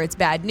with, or it's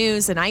bad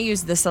news, and I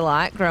used this a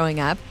lot growing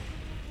up.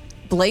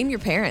 Blame your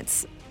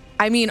parents.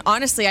 I mean,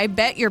 honestly, I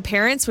bet your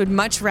parents would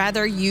much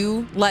rather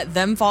you let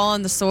them fall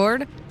on the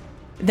sword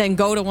than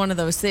go to one of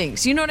those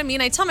things. You know what I mean?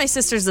 I tell my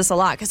sisters this a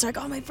lot, because they're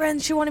like, oh, my friend,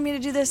 she wanted me to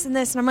do this and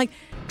this. And I'm like,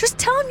 just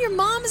tell them your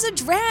mom is a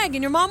drag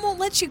and your mom won't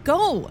let you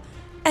go.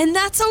 And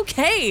that's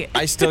okay.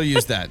 I still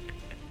use that.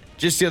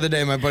 Just the other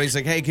day, my buddy's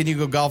like, hey, can you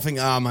go golfing?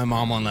 My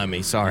mom won't let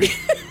me. Sorry.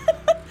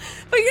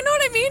 But you know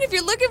what I mean? If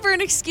you're looking for an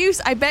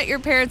excuse, I bet your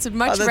parents would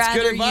much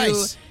rather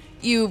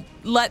you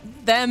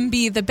let them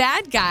be the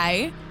bad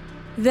guy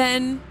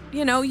than,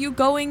 you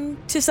going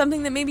to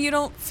something that maybe you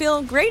don't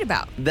feel great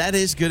about. That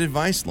is good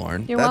advice,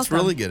 Lauren. That's welcome.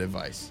 really good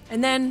advice.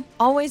 And then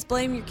always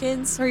blame your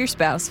kids or your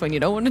spouse when you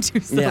don't want to do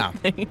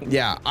something.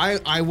 Yeah.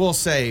 I will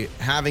say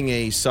having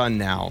a son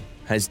now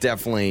has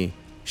definitely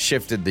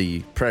shifted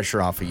the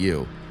pressure off of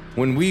you.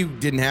 When we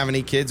didn't have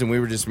any kids and we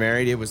were just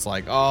married, it was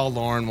like, oh,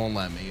 Lauren won't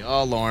let me.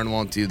 Oh, Lauren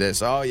won't do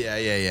this. Oh,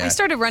 yeah. I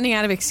started running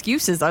out of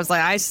excuses. I was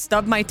like, I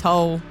stubbed my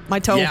toe. My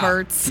toe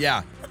hurts.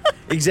 Yeah,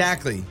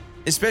 exactly.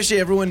 Especially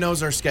everyone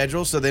knows our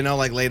schedule, so they know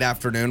like late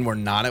afternoon we're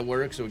not at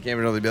work, so we can't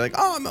really be like,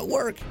 oh, I'm at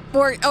work.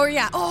 Or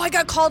I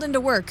got called into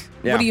work.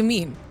 Yeah. What do you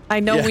mean? I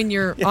know when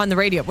you're on the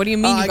radio. What do you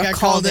mean you got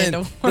called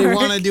into work? They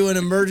want to do an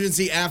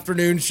emergency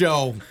afternoon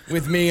show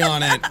with me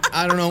on it.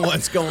 I don't know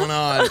what's going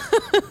on.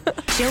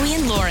 Joey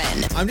and Lauren.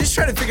 I'm just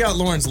trying to figure out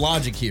Lauren's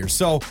logic here.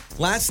 So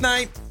last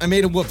night, I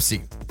made a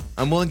whoopsie.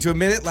 I'm willing to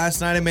admit it.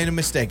 Last night, I made a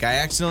mistake. I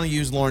accidentally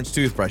used Lauren's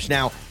toothbrush.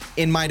 Now,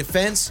 in my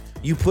defense,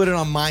 you put it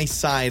on my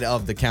side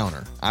of the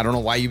counter. I don't know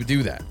why you would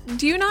do that.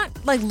 Do you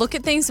not look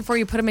at things before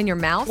you put them in your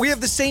mouth? We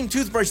have the same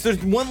toothbrush.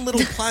 There's one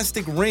little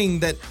plastic ring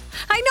that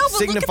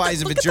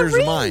signifies if it's yours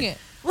or mine.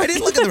 I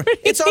didn't look at the ring.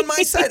 It's on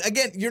my side.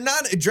 Again, you're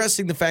not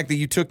addressing the fact that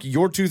you took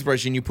your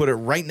toothbrush and you put it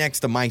right next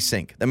to my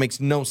sink. That makes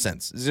no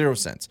sense. 0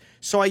 sense.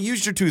 So I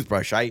used your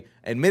toothbrush. I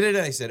admitted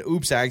it. I said,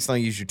 oops, I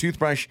accidentally used your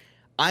toothbrush.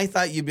 I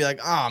thought you'd be like,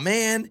 oh,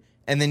 man.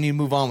 And then you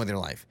move on with your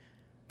life.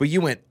 But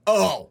you went,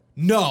 oh,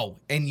 no.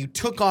 And you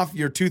took off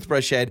your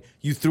toothbrush head.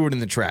 You threw it in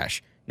the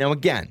trash. Now,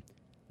 again,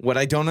 what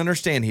I don't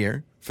understand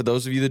here, for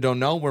those of you that don't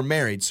know, we're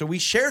married. So we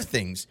share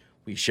things.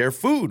 We share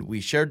food.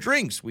 We share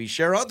drinks. We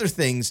share other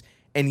things.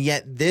 And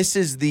yet this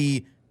is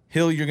the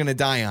hill you're going to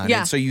die on. Yeah.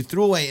 And so you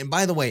threw away. And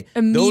by the way,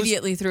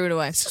 immediately threw it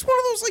away. This is one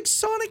of those like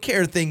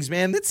Sonicare things,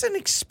 man. That's an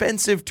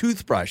expensive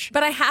toothbrush.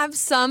 But I have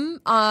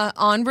some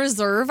on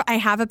reserve. I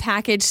have a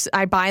package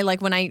I buy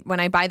when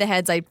I buy the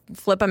heads, I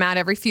flip them out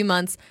every few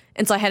months.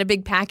 And so I had a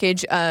big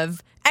package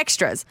of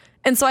extras.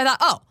 And so I thought,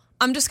 oh,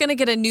 I'm just going to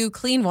get a new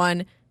clean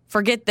one.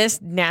 Forget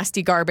this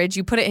nasty garbage.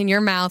 You put it in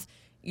your mouth.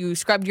 You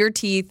scrubbed your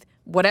teeth.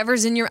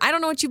 Whatever's in I don't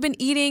know what you've been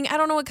eating. I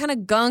don't know what kind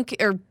of gunk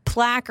or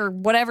plaque or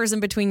whatever's in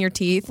between your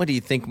teeth. What do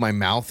you think? My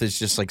mouth is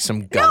just like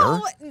some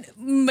gutter?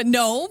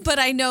 No, but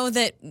I know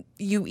that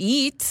you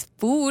eat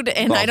food,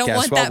 and I don't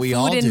want that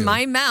food in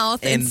my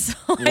mouth. And so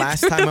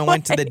last time I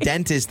went to the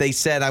dentist, they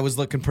said I was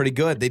looking pretty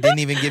good. They didn't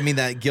even give me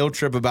that guilt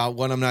trip about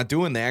what I'm not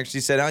doing. They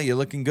actually said, oh, you're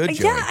looking good,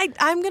 Joey. Yeah,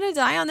 I'm going to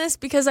die on this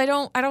because I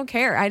don't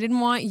care. I didn't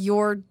want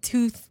your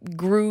tooth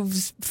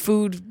grooves,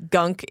 food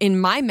gunk in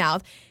my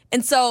mouth.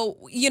 And so,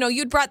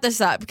 you'd brought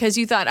this up because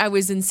you thought I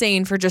was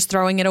insane for just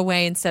throwing it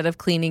away instead of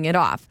cleaning it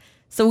off.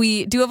 So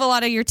we do have a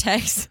lot of your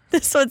texts.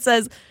 This one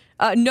says,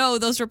 no,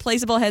 those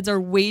replaceable heads are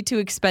way too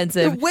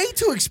expensive. They're way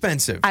too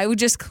expensive. I would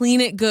just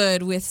clean it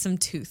good with some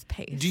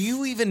toothpaste. Do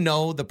you even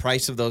know the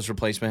price of those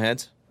replacement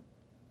heads?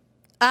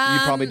 You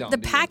probably don't. The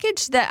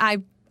package that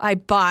I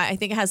bought, I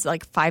think it has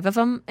like 5 of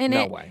them in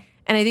it. No way.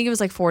 And I think it was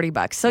like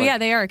 $40. So yeah,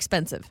 they are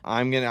expensive.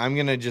 I'm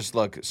gonna just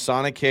look.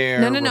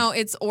 Sonicare. No.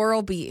 It's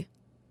Oral-B.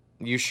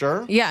 You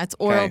sure? Yeah, it's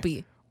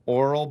Oral-B.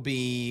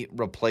 Oral-B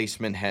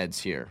replacement heads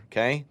here,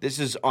 okay? This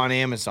is on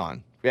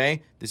Amazon,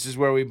 okay? This is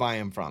where we buy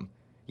them from.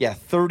 Yeah,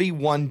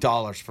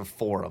 $31 for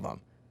 4 of them.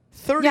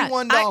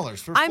 $31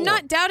 for 4. I'm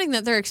not doubting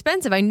that they're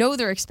expensive. I know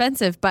they're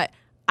expensive, but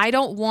I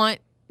don't want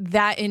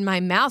that in my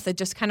mouth. It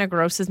just kind of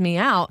grosses me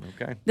out.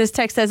 Okay. This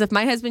text says, if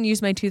my husband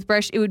used my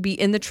toothbrush, it would be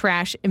in the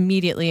trash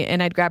immediately,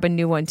 and I'd grab a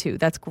new one too.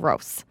 That's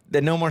gross.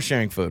 Then no more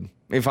sharing food.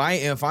 If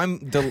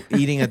I'm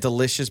eating a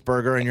delicious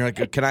burger and you're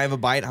like, can I have a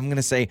bite? I'm going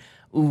to say,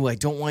 ooh, I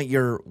don't want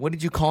your, what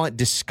did you call it?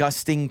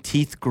 Disgusting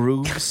teeth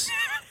grooves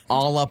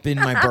all up in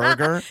my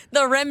burger.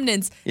 The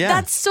remnants. Yeah.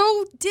 That's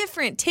so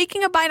different.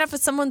 Taking a bite off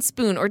of someone's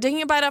spoon or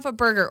taking a bite off a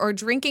burger or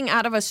drinking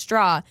out of a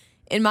straw,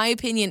 in my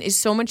opinion, is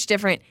so much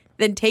different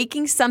than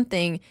taking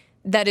something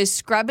that is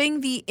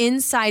scrubbing the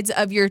insides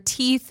of your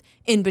teeth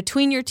in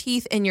between your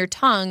teeth and your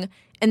tongue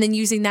and then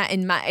using that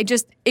in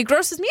it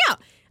grosses me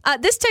out.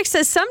 This text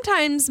says,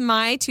 sometimes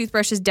my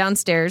toothbrush is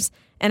downstairs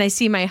and I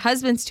see my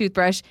husband's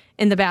toothbrush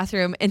in the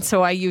bathroom, and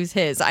so I use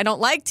his. I don't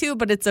like to,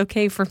 but it's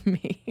okay for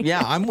me.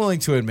 Yeah, I'm willing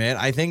to admit,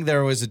 I think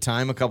there was a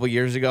time a couple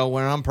years ago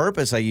where on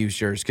purpose I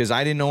used yours because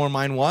I didn't know where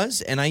mine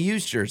was, and I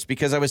used yours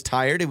because I was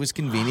tired, it was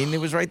convenient, it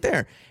was right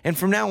there. And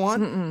from now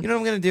on, you know what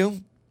I'm going to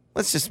do?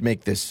 Let's just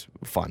make this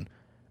fun.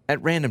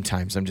 At random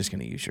times, I'm just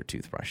going to use your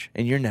toothbrush,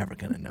 and you're never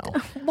going to know.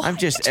 I'm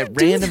just at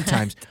random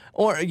times.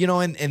 Or,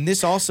 and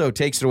this also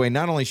takes it away,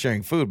 not only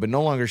sharing food, but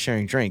no longer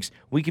sharing drinks.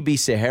 We could be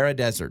Sahara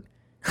Desert,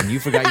 and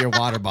you forgot your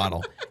water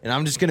bottle, and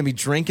I'm just going to be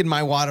drinking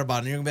my water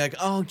bottle, and you're going to be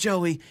like, oh,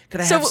 Joey,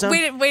 could I have some?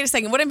 So wait a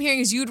second. What I'm hearing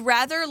is you'd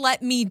rather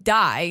let me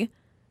die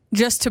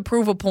just to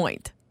prove a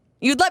point.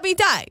 You'd let me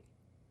die.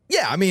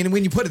 Yeah, I mean,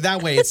 when you put it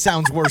that way, it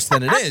sounds worse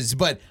than it is.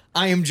 But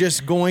I am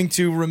just going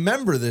to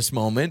remember this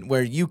moment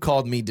where you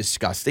called me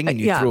disgusting and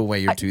you threw away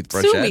your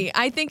toothbrush. Sue me.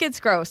 I think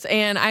it's gross.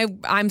 And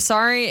I'm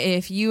sorry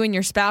if you and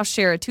your spouse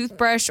share a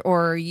toothbrush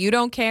or you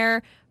don't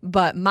care,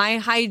 but my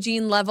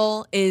hygiene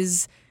level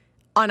is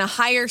on a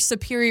higher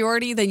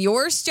superiority than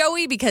yours,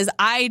 Joey, because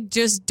I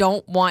just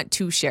don't want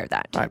to share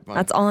that. Right,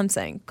 that's all I'm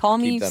saying. Call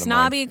me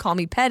snobby, call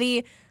me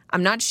petty.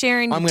 I'm not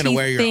sharing. I'm going to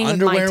wear your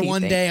underwear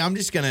one day. I'm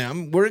just going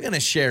to, we're going to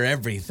share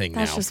everything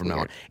now from now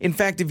on. In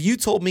fact, if you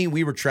told me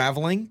we were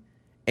traveling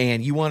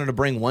and you wanted to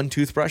bring one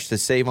toothbrush to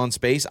save on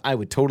space, I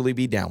would totally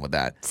be down with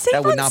that.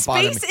 That would not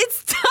bother me.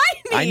 It's tiny.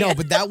 I know,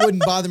 but that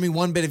wouldn't bother me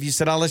one bit if you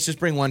said, oh, let's just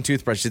bring one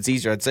toothbrush. It's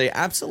easier. I'd say,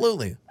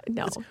 absolutely.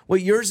 No.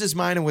 What yours is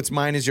mine and what's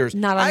mine is yours.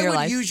 Not on your life.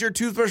 I would use your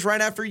toothbrush right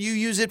after you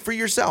use it for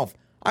yourself.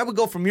 I would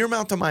go from your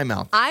mouth to my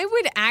mouth. I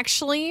would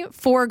actually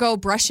forego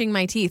brushing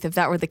my teeth if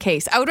that were the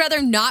case. I would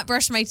rather not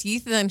brush my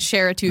teeth than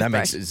share a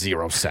toothbrush. That makes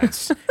zero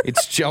sense.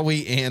 It's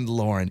Joey and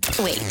Lauren.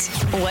 Wait,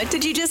 what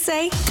did you just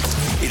say?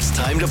 It's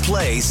time to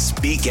play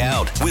Speak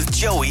Out with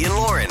Joey and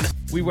Lauren.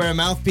 We wear a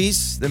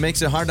mouthpiece that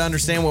makes it hard to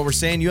understand what we're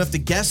saying. You have to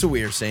guess what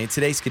we are saying.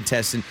 Today's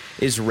contestant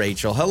is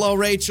Rachel. Hello,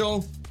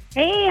 Rachel.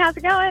 Hey, how's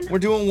it going? We're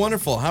doing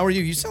wonderful. How are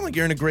you? You sound like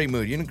you're in a great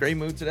mood. You in a great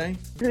mood today?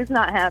 Who's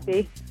not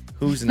happy?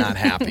 Who's not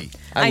happy?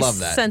 I love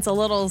that. I sense a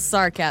little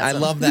sarcasm. I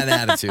love that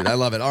attitude. I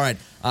love it. All right.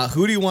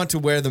 Who do you want to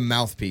wear the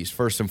mouthpiece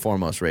first and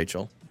foremost,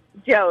 Rachel?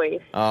 Joey.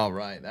 All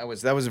right. That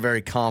was a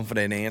very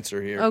confident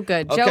answer here. Oh,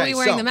 good. Okay, Joey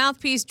wearing the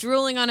mouthpiece,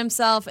 drooling on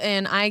himself,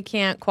 and I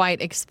can't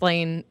quite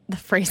explain the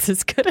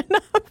phrases good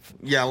enough.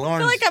 Yeah, Lauren. I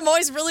feel like I'm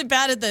always really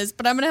bad at this,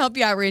 but I'm going to help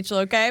you out, Rachel,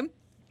 okay?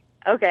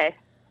 Okay.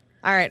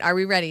 All right. Are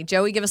we ready?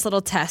 Joey, give us a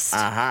little test.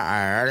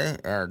 I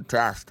ready.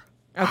 Test.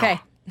 Okay.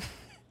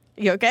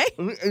 You okay?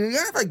 You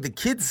got like the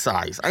kid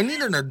size. I need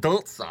an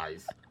adult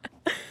size.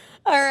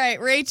 All right,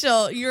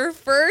 Rachel, your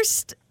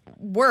first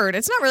word.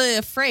 It's not really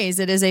a phrase.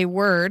 It is a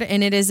word,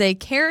 and it is a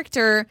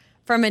character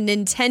from a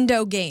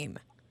Nintendo game.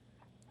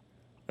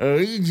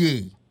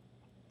 Luigi.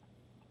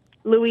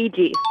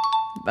 Luigi.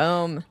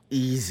 Boom.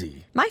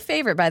 Easy. My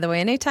favorite, by the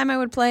way. Anytime I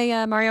would play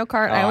Mario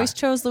Kart, I always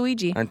chose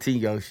Luigi. Auntie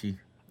Yoshi.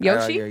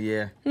 Yoshi?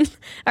 Yeah.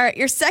 All right,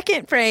 your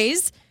second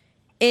phrase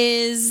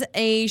is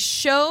a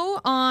show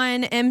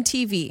on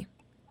MTV.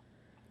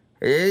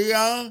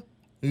 Video,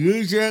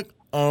 music,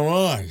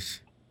 awards.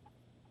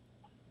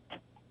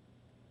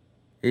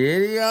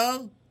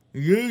 Video,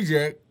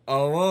 music,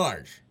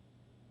 awards.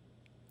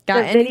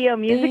 Got the Video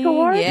Music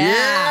Awards?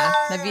 Yeah.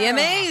 The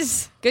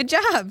VMAs. Good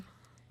job.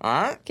 All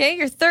right. Okay,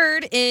 your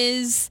third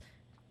is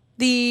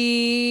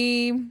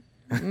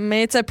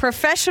it's a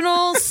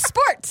professional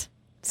sport.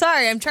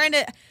 Sorry, I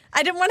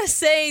didn't want to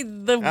say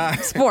the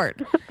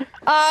sport.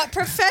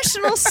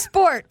 Professional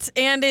sport,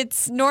 and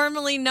it's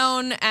normally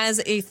known as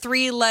a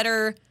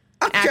 3-letter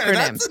acronym.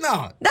 That's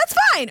enough. That's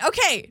fine.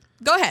 Okay,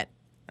 go ahead.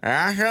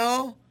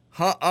 National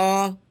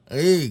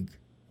League.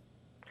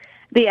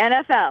 The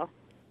NFL.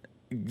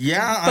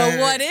 Yeah. But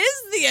what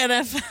is the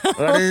NFL?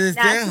 What is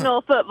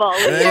National Football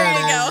League. There you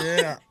go.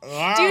 Yeah.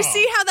 Wow. Do you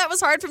see how that was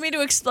hard for me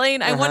to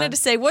explain? I wanted to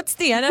say, what's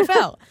the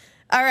NFL?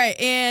 All right,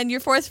 and your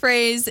fourth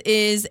phrase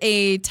is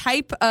a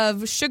type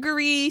of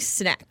sugary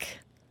snack.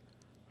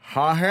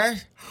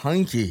 Hottest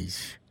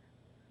hunkies.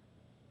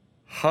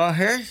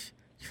 Hottest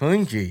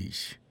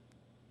hunkies.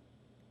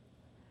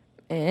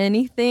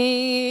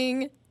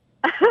 Anything?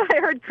 I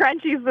heard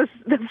crunchies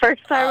the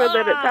first time, and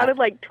then it sounded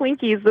like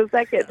Twinkies the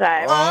second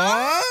time.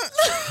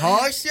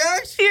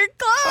 Hostess You're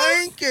close.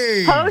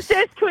 Twinkies.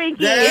 Hostess Twinkies.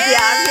 Yeah,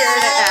 I'm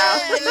hearing it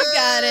now. You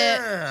got it.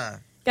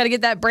 Got to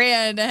get that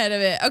brand ahead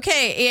of it.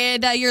 Okay,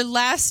 and your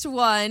last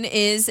one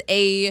is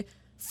a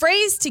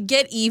phrase to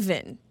get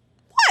even.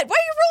 What? Why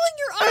are you rolling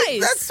your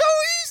eyes? That's so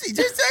easy.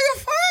 Just say a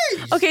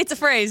phrase. Okay, it's a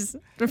phrase.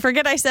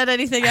 Forget I said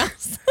anything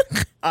else.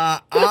 Eye,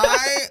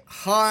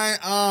 high,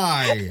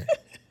 eye.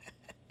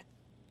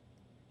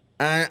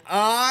 An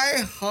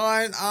eye,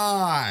 high,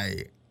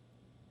 eye.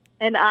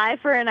 An eye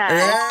for an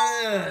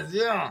eye. Yes,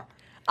 yeah.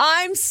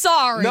 I'm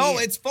sorry. No,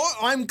 it's fun.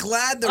 I'm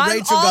glad that I'm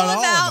Rachel got all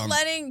about of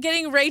them.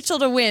 getting Rachel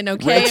to win,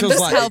 okay? Rachel's I'm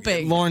just like,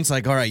 helping. Lauren's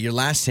like, all right, your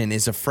last hint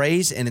is a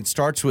phrase, and it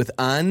starts with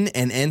un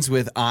and ends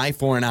with I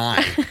for an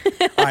eye.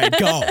 All right,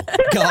 go.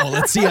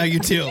 Let's see how you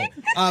do.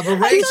 But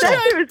Rachel,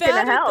 I was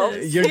going to help.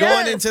 you're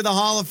going into the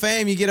Hall of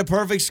Fame. You get a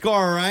perfect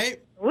score, all right?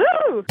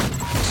 Woo!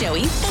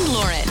 Joey and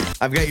Lauren.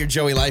 I've got your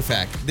Joey life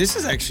hack. This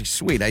is actually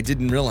sweet. I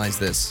didn't realize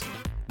this.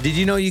 Did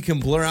you know you can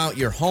blur out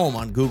your home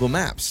on Google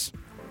Maps?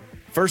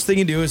 First thing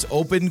you do is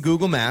open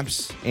Google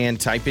Maps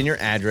and type in your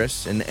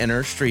address and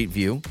enter Street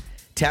View.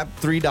 Tap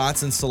 3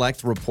 dots and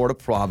select Report a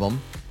Problem.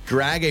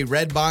 Drag a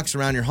red box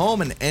around your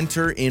home and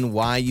enter in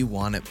why you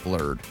want it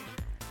blurred.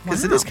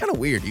 Because it is kind of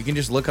weird. You can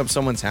just look up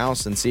someone's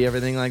house and see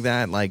everything like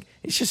that. Like,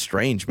 it's just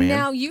strange, man.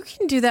 Now, you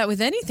can do that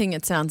with anything,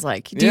 it sounds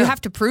like. Do you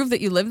have to prove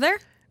that you live there?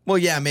 Well,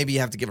 yeah, maybe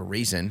you have to give a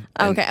reason.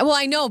 Okay. Well,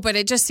 I know, but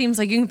it just seems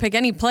like you can pick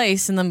any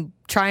place and then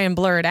try and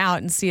blur it out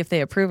and see if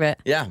they approve it.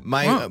 Yeah,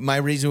 my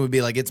reason would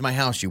be like, it's my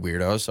house, you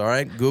weirdos. All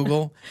right,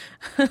 Google.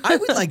 I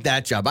would like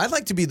that job. I'd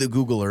like to be the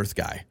Google Earth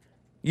guy.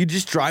 You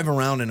just drive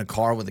around in a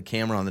car with a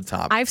camera on the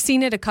top. I've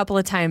seen it a couple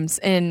of times,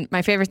 and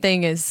my favorite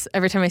thing is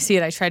every time I see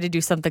it, I try to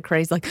do something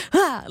crazy,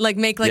 like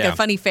make a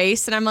funny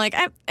face, and I'm like,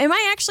 am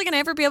I actually going to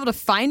ever be able to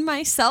find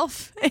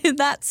myself in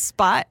that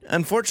spot?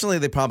 Unfortunately,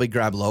 they probably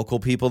grab local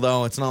people,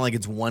 though. It's not like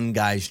it's one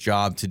guy's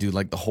job to do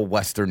like the whole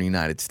Western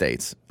United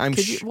States.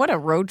 What a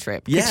road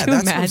trip. Yeah,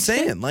 that's what I'm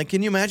saying. Like,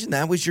 can you imagine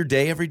that was your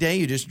day every day?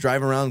 You just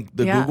drive around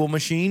the Google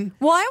machine?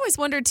 Well, I always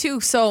wondered,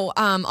 too. So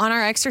on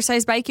our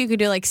exercise bike, you could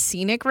do like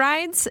scenic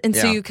rides, and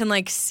so you can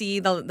like see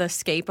the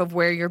scape of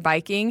where you're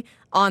biking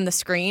on the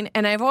screen.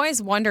 And I've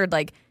always wondered,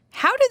 like,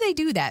 how do they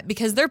do that?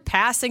 Because they're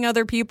passing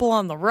other people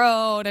on the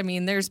road. I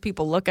mean, there's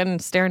people looking,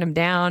 staring them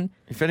down.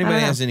 If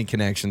anybody has any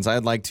connections,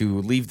 I'd like to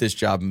leave this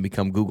job and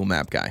become Google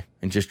Map guy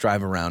and just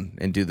drive around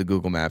and do the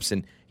Google Maps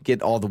and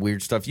get all the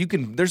weird stuff.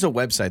 There's a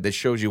website that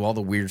shows you all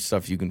the weird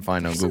stuff you can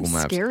find on Google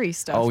Maps. Scary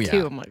stuff,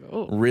 too. I'm like,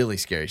 oh. Really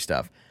scary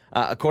stuff.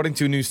 According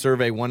to a new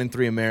survey, 1 in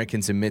 3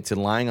 Americans admit to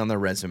lying on their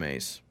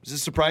resumes. Does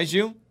this surprise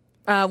you?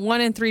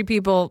 1 in 3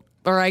 people,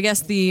 or I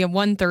guess the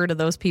 1/3 of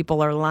those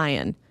people are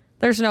lying.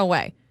 There's no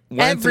way.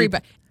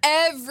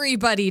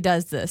 Everybody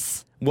does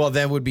this. Well,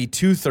 that would be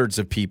 2/3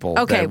 of people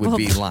that would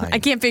be lying. I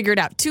can't figure it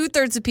out.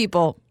 2/3 of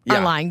people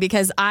are lying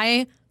because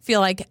I feel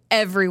like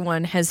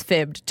everyone has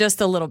fibbed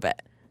just a little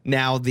bit.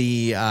 Now,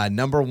 the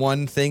number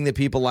one thing that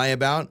people lie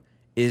about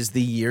is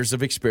the years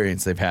of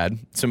experience they've had.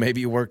 So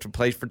maybe you worked a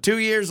place for 2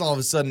 years, all of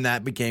a sudden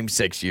that became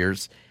 6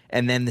 years.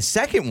 And then the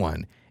second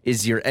one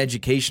is your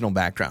educational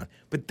background.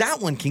 But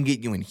that one can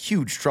get you in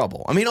huge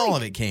trouble. I mean, all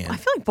of it can. I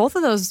feel like both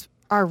of those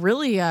are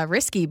really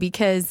risky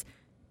because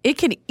it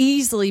can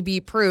easily be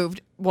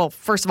proved. Well,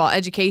 first of all,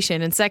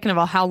 education, and second of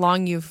all, how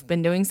long you've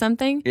been doing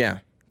something. Yeah.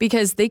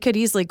 Because they could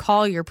easily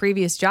call your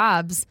previous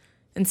jobs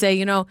and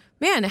say,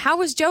 man, how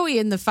was Joey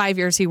in the 5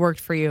 years he worked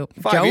for you?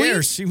 5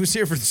 years? He was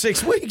here for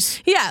 6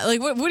 weeks. Yeah,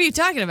 like what are you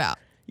talking about?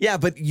 Yeah,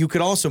 but you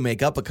could also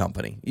make up a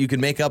company. You could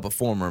make up a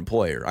former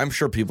employer. I'm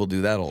sure people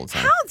do that all the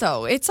time. How,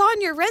 though? It's on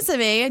your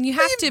resume, and you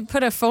have to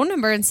put a phone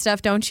number and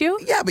stuff, don't you?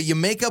 Yeah, but you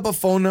make up a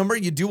phone number.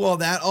 You do all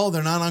that. Oh,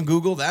 they're not on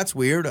Google. That's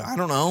weird. I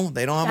don't know.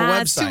 They don't have a website.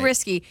 That's too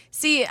risky.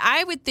 See,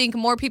 I would think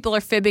more people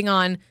are fibbing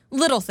on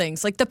little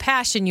things, like the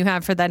passion you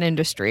have for that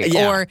industry.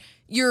 Yeah. Or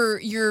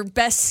your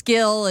best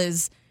skill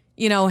is,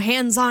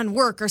 hands-on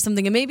work or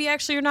something. And maybe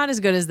actually you're not as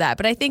good as that.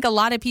 But I think a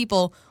lot of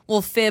people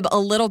will fib a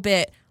little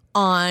bit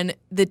on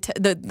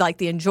the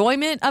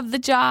enjoyment of the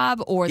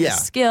job or the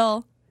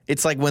skill.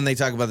 It's like when they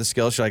talk about the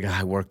skills, you're like,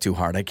 I work too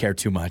hard. I care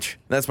too much.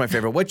 That's my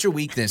favorite. What's your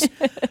weakness?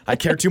 I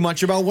care too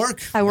much about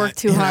work. I work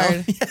too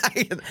hard.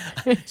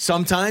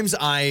 Sometimes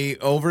I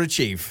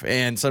overachieve,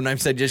 and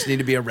sometimes I just need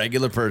to be a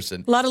regular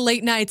person. A lot of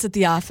late nights at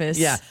the office.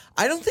 Yeah.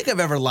 I don't think I've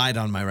ever lied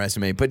on my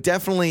resume, but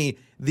definitely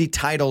the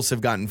titles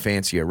have gotten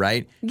fancier,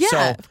 right?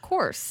 Yeah, of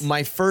course.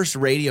 My first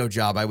radio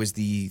job, I was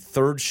the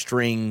third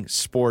string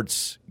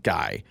sports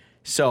guy.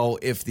 So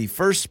if the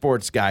first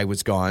sports guy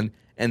was gone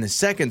and the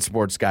second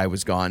sports guy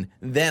was gone,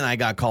 then I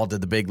got called to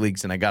the big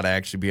leagues and I got to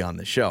actually be on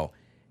the show.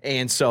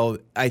 And so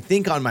I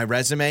think on my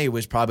resume, it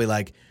was probably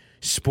like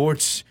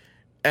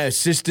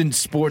assistant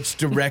sports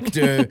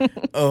director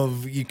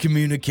of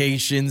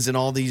communications and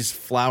all these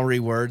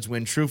flowery words,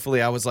 when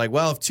truthfully I was like,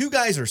 well, if 2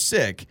 guys are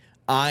sick,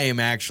 I am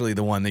actually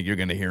the one that you're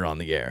going to hear on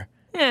the air.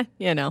 At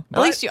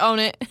least you own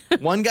it.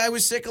 One guy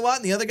was sick a lot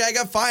and the other guy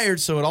got fired,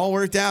 so it all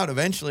worked out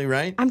eventually,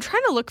 right? I'm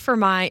trying to look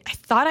for I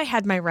thought I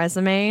had my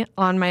resume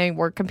on my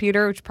work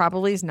computer, which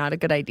probably is not a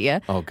good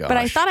idea. Oh, gosh. But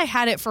I thought I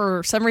had it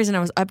for some reason. I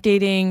was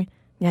updating.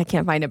 Yeah, I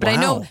can't find it. But I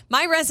know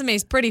my resume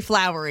is pretty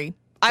flowery.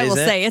 I will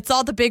say. It's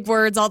all the big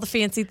words, all the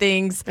fancy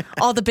things,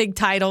 all the big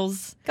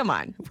titles. Come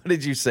on. What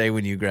did you say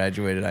when you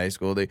graduated high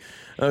school? They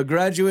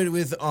graduated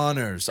with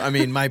honors. I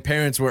mean, my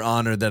parents were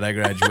honored that I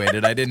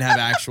graduated. I didn't have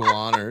actual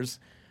honors.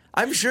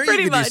 I'm sure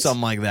you could do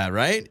something like that,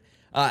 right?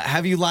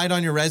 Have you lied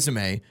on your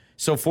resume?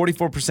 So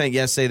 44%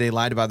 yes say they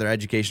lied about their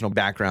educational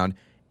background.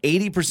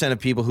 80% of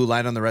people who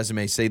lied on their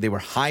resume say they were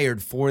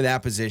hired for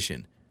that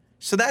position.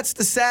 So that's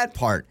the sad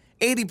part.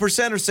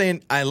 80% are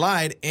saying, I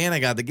lied and I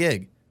got the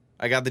gig.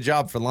 I got the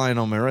job for lying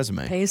on my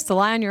resume. Pays to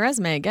lie on your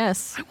resume, I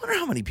guess. I wonder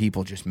how many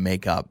people just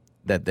make up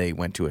that they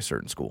went to a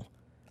certain school.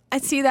 I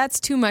see that's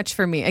too much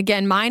for me.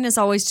 Again, mine is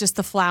always just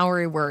the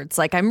flowery words.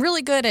 Like, I'm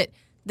really good at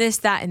this,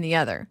 that, and the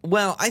other.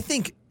 Well, I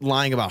think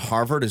lying about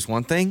Harvard is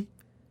one thing.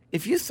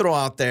 If you throw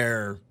out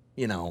there,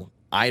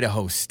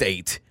 Idaho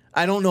State,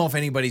 I don't know if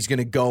anybody's going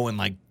to go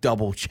and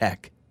double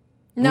check.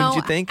 No, wouldn't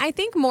you think? I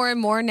think more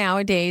and more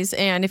nowadays,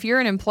 and if you're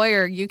an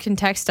employer, you can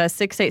text us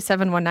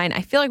 68719.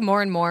 I feel like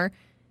more and more,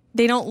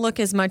 they don't look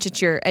as much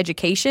at your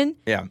education.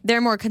 Yeah.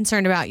 They're more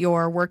concerned about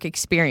your work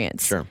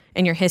experience. Sure.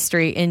 And your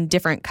history in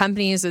different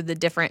companies or the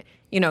different,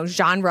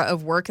 genre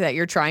of work that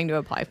you're trying to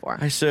apply for.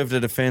 I served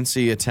at a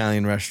fancy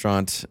Italian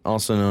restaurant,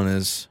 also known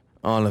as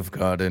Olive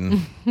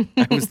Garden.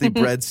 I was the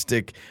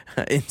breadstick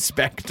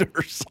inspector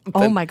or something.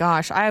 Oh my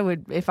gosh, I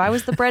would, if I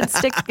was the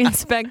breadstick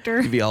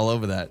inspector. You'd be all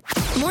over that.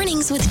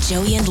 Mornings with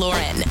Joey and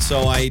Lauren.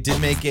 So I did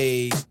make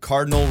a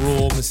cardinal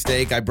rule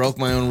mistake. I broke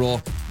my own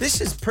rule. This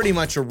is pretty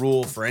much a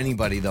rule for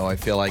anybody, though, I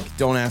feel like.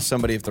 Don't ask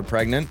somebody if they're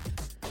pregnant.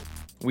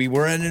 We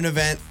were at an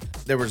event.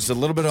 There was a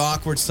little bit of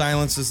awkward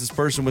silence as this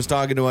person was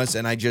talking to us,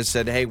 and I just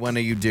said, hey, when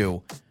are you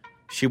due?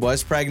 She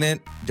was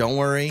pregnant. Don't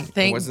worry.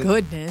 Thank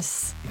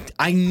goodness.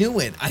 I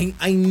knew it. I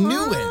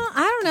knew it.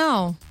 I don't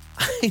know.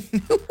 I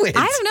knew it.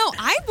 I don't know.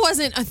 I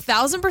wasn't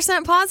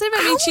 1,000% positive.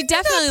 I mean, she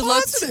definitely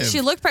looked.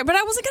 She looked pregnant,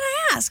 but I wasn't going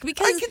to ask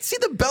because I could see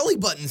the belly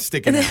button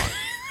sticking out.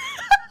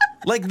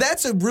 Like,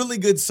 that's a really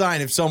good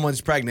sign if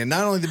someone's pregnant.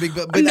 Not only the big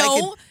butt, but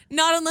no,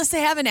 not unless they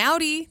have an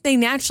outie. They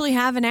naturally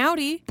have an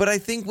outie. But I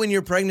think when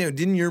you're pregnant,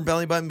 didn't your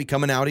belly button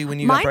become an outie when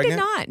you got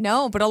pregnant? Mine did not.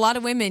 No, but a lot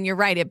of women, you're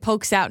right. It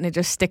pokes out and it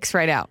just sticks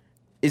right out.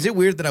 Is it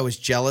weird that I was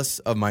jealous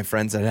of my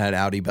friends that had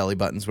outie belly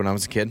buttons when I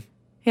was a kid?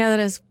 Yeah,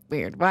 that is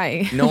weird.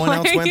 Why? No one Why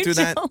else went through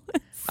jealous?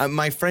 that?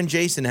 My friend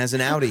Jason has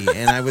an outie,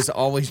 and I was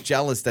always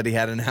jealous that he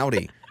had an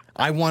outie.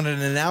 I wanted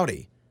an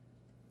outie.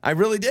 I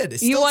really did.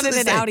 You wanted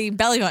an outie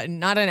belly button,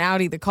 not an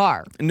outie the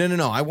car.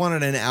 No. I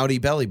wanted an outie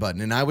belly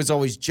button, and I was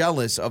always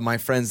jealous of my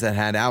friends that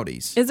had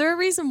outies. Is there a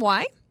reason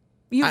why?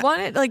 You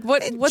want it? Like,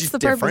 what's the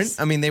purpose?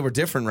 I mean, they were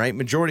different, right?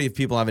 Majority of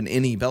people have an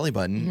innie belly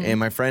button, and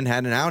my friend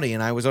had an outie,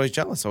 and I was always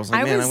jealous. I was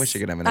like, I wish I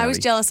could have an outie. I was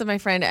jealous of my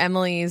friend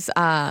Emily's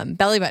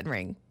belly button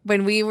ring.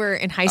 When we were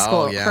in high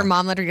school, her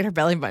mom let her get her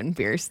belly button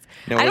pierced.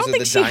 Now, I don't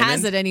think she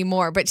has it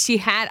anymore, but she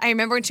had. I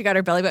remember when she got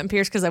her belly button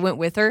pierced because I went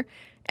with her.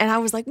 And I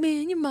was like,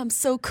 man, your mom's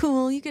so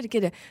cool. You got to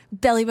get a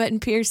belly button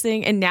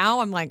piercing. And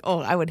now I'm like, oh,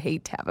 I would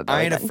hate to have a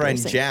belly button piercing. I had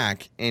a friend,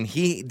 Jack, and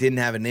he didn't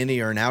have an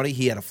innie or an outie.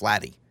 He had a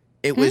flatty.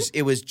 It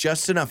was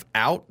just enough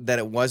out that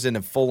it wasn't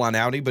a full-on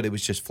outie, but it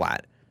was just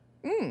flat.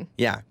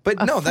 Yeah. But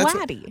that's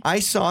what, I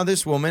saw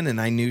this woman, and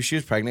I knew she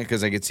was pregnant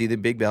because I could see the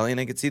big belly, and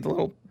I could see the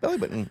little belly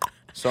button.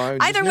 So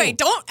either way,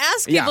 don't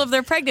ask people if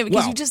they're pregnant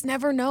because you just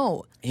never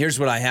know. Here's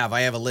what I have.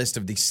 I have a list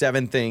of the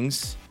 7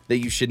 things that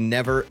you should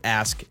never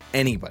ask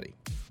anybody.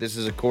 This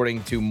is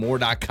according to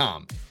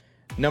more.com.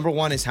 Number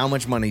 1 is how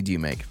much money do you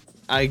make?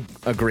 I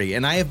agree.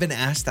 And I have been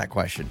asked that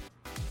question.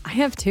 I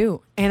have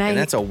too. And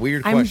that's a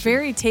weird question. I'm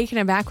very taken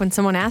aback when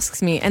someone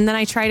asks me. And then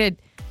I try to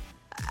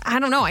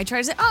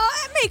say,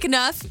 I make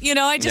enough.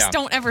 I just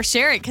don't ever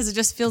share it because it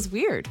just feels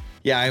weird.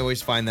 Yeah, I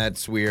always find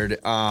that's weird.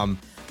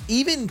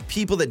 Even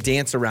people that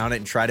dance around it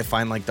and try to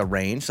find like the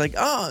range, like,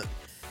 oh,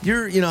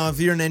 if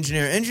you're an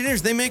engineer,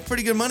 engineers, they make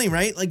pretty good money,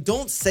 right? Like,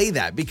 don't say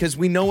that because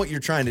we know what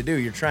you're trying to do.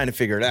 You're trying to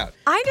figure it out.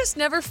 I just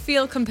never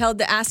feel compelled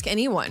to ask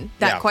anyone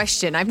that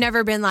question. I've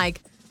never been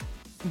like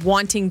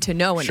wanting to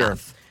know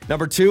enough.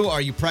 Number 2,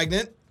 are you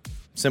pregnant?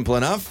 Simple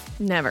enough.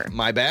 Never.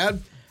 My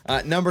bad.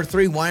 Number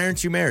 3, why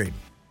aren't you married?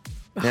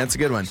 That's a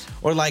good one.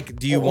 Or like,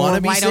 do you want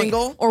to be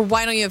single? Or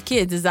why don't you have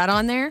kids? Is that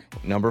on there?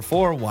 Number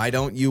 4, why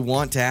don't you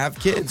want to have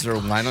kids? Or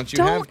why don't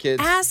you have kids?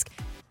 Don't ask.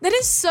 That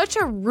is such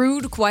a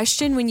rude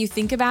question when you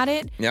think about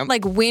it. Yep.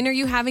 Like, when are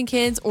you having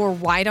kids or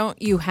why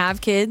don't you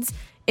have kids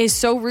is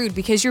so rude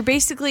because you're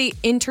basically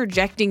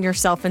interjecting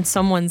yourself in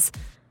someone's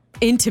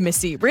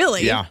intimacy,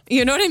 really. Yeah.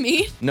 You know what I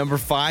mean? Number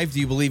 5, do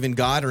you believe in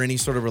God or any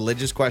sort of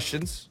religious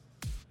questions?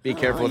 Be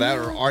careful with that.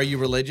 Or are you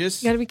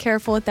religious? You got to be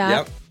careful with that.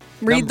 Yep.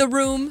 Read the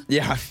room.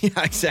 Yeah,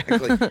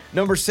 exactly.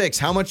 Number 6,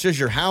 how much does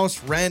your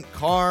house, rent,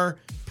 car,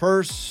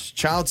 purse,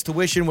 child's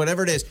tuition,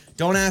 whatever it is,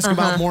 don't ask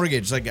about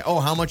mortgage. Like, oh,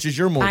 how much is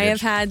your mortgage? I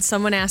have had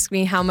someone ask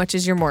me, how much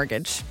is your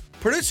mortgage?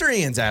 Producer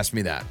Ian's asked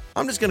me that.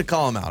 I'm just going to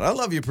call him out. I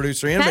love you,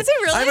 Producer Ian. Has he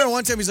really? I remember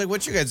one time he's like,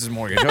 what's your guys'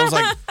 mortgage? I was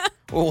like,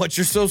 well, what's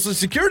your social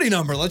security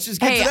number? Let's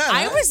just get to that.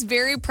 I was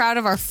very proud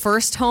of our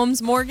first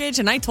home's mortgage,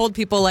 and I told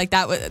people like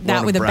that with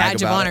a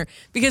badge of honor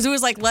because it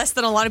was like less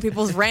than a lot of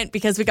people's rent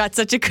because we got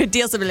such a good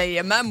deal. So we're like,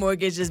 yeah, my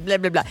mortgage is blah,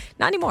 blah, blah.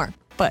 Not anymore.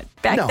 But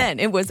back then,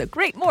 it was a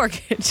great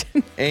mortgage.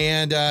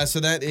 And so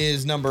that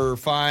is number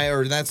 5,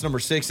 or that's number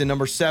 6. And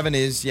number 7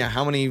 is,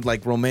 how many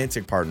like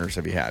romantic partners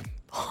have you had?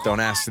 Don't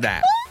ask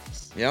that.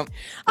 Yep.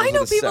 I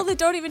know people that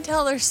don't even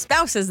tell their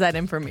spouses that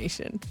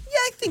information. Yeah,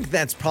 I think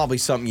that's probably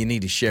something you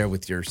need to share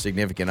with your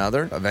significant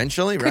other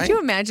eventually, right? Could you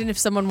imagine if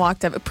someone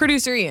walked up,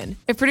 Producer Ian,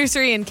 if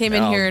Producer Ian came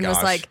in here and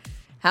was like,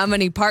 how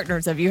many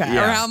partners have you had?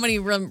 Or how many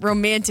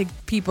romantic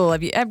people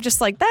have you? I'm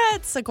just like,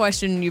 that's a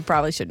question you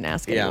probably shouldn't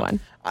ask anyone.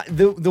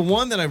 The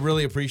one that I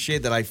really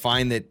appreciate that I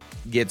find that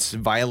gets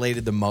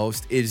violated the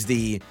most is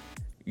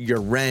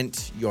your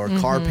rent, your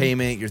car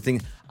payment, your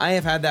thing. I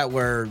have had that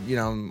where,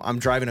 I'm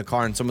driving a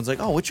car and someone's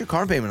like, oh, what's your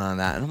car payment on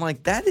that? And I'm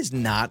like, that is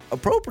not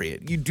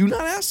appropriate. You do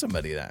not ask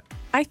somebody that.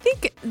 I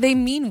think they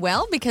mean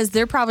well because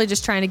they're probably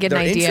just trying to get an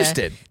idea. They're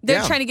interested.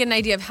 They're trying to get an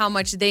idea of how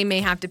much they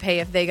may have to pay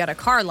if they got a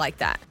car like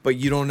that. But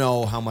you don't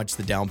know how much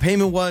the down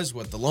payment was,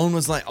 what the loan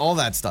was like, all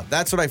that stuff.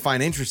 That's what I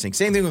find interesting.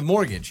 Same thing with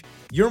mortgage.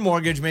 Your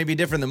mortgage may be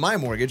different than my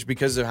mortgage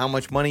because of how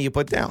much money you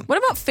put down. What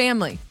about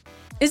family?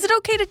 Is it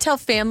okay to tell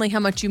family how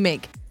much you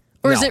make?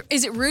 Or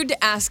is it rude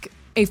to ask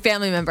a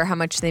family member how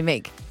much they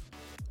make?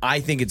 I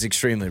think it's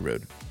extremely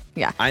rude.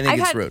 Yeah. I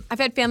think it's rude. I've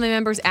had family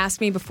members ask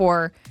me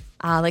before,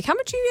 like, how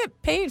much do you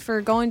get paid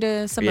for going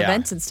to some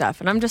events and stuff?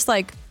 And I'm just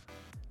like,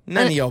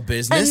 none of your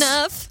business.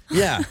 Enough.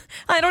 Yeah.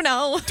 I don't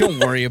know. Don't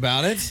worry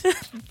about it.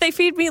 They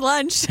feed me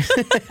lunch.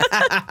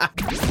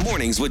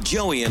 Mornings with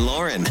Joey and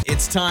Lauren.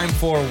 It's time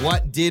for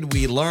What Did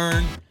We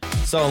Learn?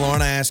 So,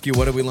 Lauren, I ask you,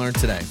 what did we learn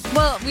today?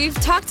 Well, we've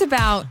talked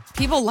about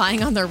people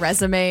lying on their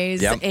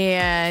resumes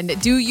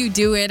and do you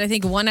do it? I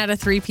think 1 out of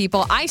 3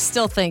 people. I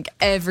still think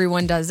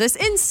everyone does this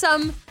in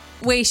some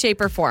way, shape,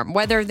 or form,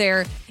 whether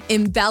they're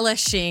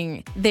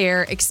embellishing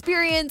their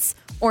experience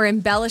or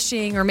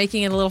embellishing or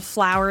making it a little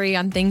flowery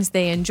on things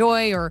they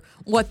enjoy or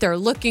what they're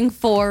looking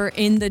for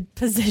in the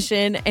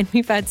position. And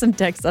we've had some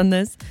texts on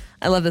this.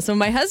 I love this. When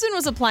my husband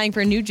was applying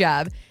for a new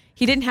job,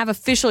 he didn't have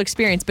official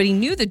experience, but he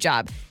knew the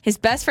job. His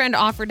best friend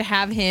offered to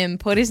have him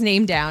put his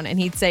name down, and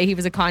he'd say he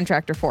was a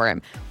contractor for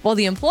him. Well,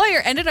 the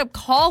employer ended up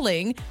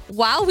calling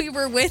while we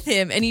were with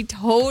him, and he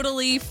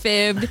totally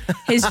fibbed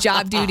his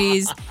job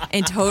duties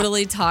and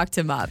totally talked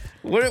him up.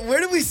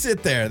 Where do we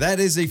sit there? That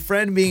is a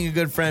friend being a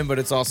good friend, but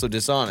it's also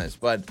dishonest.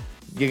 But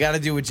you got to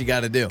do what you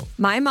got to do.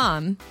 My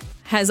mom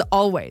has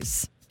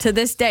always, to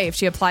this day, if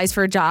she applies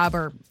for a job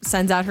or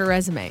sends out her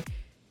resume,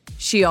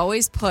 she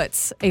always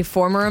puts a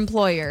former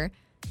employer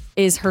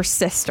is her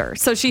sister.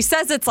 So she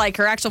says it's like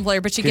her actual employer,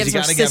 but she gives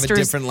her sister's... you got to give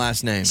a different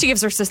last name. She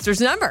gives her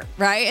sister's number,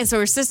 right? And so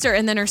her sister,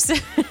 and then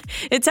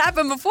it's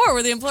happened before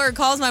where the employer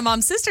calls my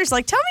mom's sister. She's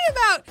like, tell me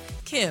about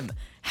Kim.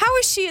 How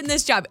is she in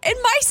this job? And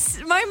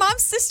my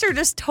mom's sister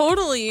just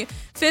totally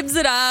fibs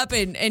it up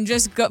and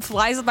just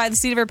flies by the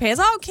seat of her pants.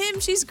 Oh,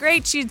 Kim, she's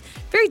great. She's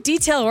very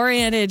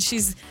detail-oriented.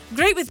 She's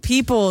great with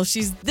people.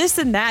 She's this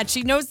and that.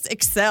 She knows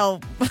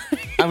Excel.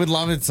 I would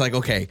love it. It's like,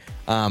 okay,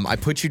 I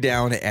put you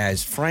down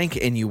as Frank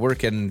and you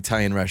work at an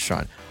Italian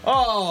restaurant.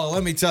 Oh,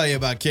 let me tell you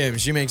about Kim.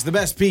 She makes the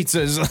best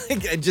pizzas.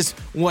 Like, just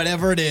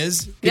whatever it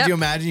is. Could you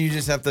imagine you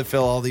just have to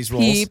fill all these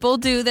roles? People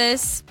do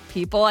this.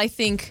 People, I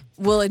think,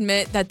 will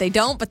admit that they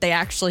don't, but they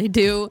actually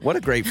do. What a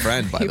great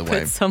friend, by the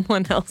way. Put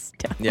someone else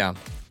down. Yeah.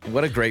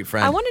 What a great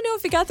friend. I want to know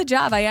if he got the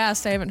job. I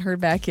asked. I haven't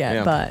heard back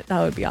yet, but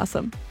that would be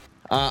awesome.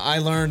 I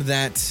learned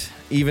that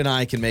even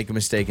I can make a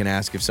mistake and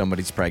ask if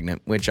somebody's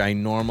pregnant, which I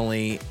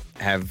normally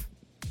have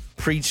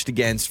preached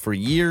against for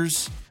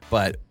years.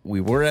 But we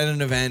were at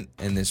an event,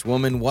 and this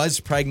woman was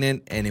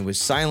pregnant, and it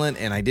was silent,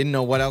 and I didn't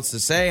know what else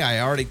to say.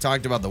 I already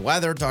talked about the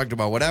weather, talked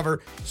about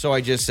whatever, so I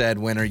just said,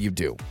 when are you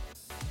due?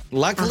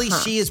 Luckily,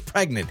 she is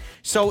pregnant.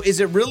 So is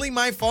it really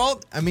my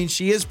fault? I mean,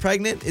 she is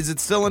pregnant. Is it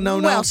still a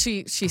no-no? Well,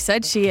 she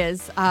said she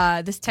is.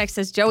 This text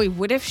says, Joey,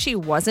 what if she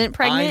wasn't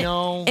pregnant I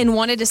know. and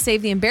wanted to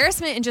save the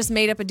embarrassment and just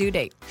made up a due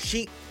date?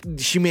 She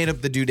made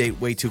up the due date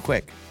way too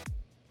quick.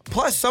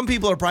 Plus, some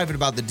people are private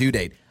about the due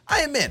date.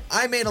 I admit,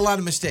 I made a lot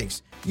of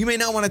mistakes. You may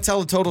not want to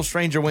tell a total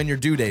stranger when your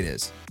due date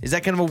is. Is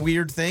that kind of a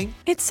weird thing?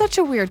 It's such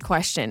a weird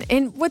question.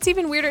 And what's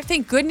even weirder,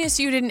 thank goodness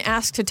you didn't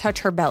ask to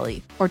touch her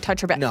belly or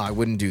touch her back. No, I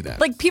wouldn't do that.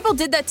 Like, people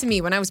did that to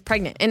me when I was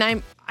pregnant. And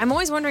I'm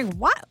always wondering,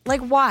 what? Like,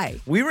 why?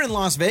 We were in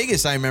Las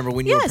Vegas, I remember,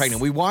 when you were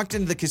pregnant. We walked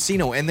into the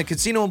casino, and the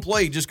casino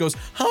employee just goes,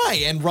 hi,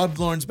 and rubbed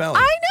Lauren's belly.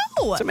 I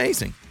know. It's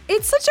amazing.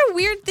 It's such a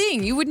weird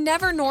thing. You would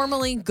never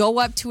normally go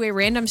up to a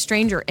random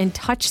stranger and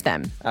touch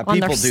them on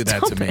people their do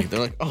that to me. They're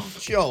like, oh,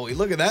 Joey,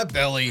 look at that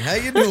belly. How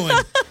you doing?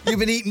 You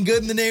been eating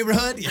good in the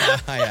neighborhood? Yeah,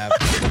 I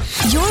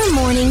have. Your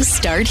mornings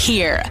start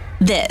here.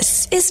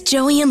 This is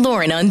Joey and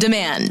Lauren on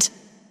Demand.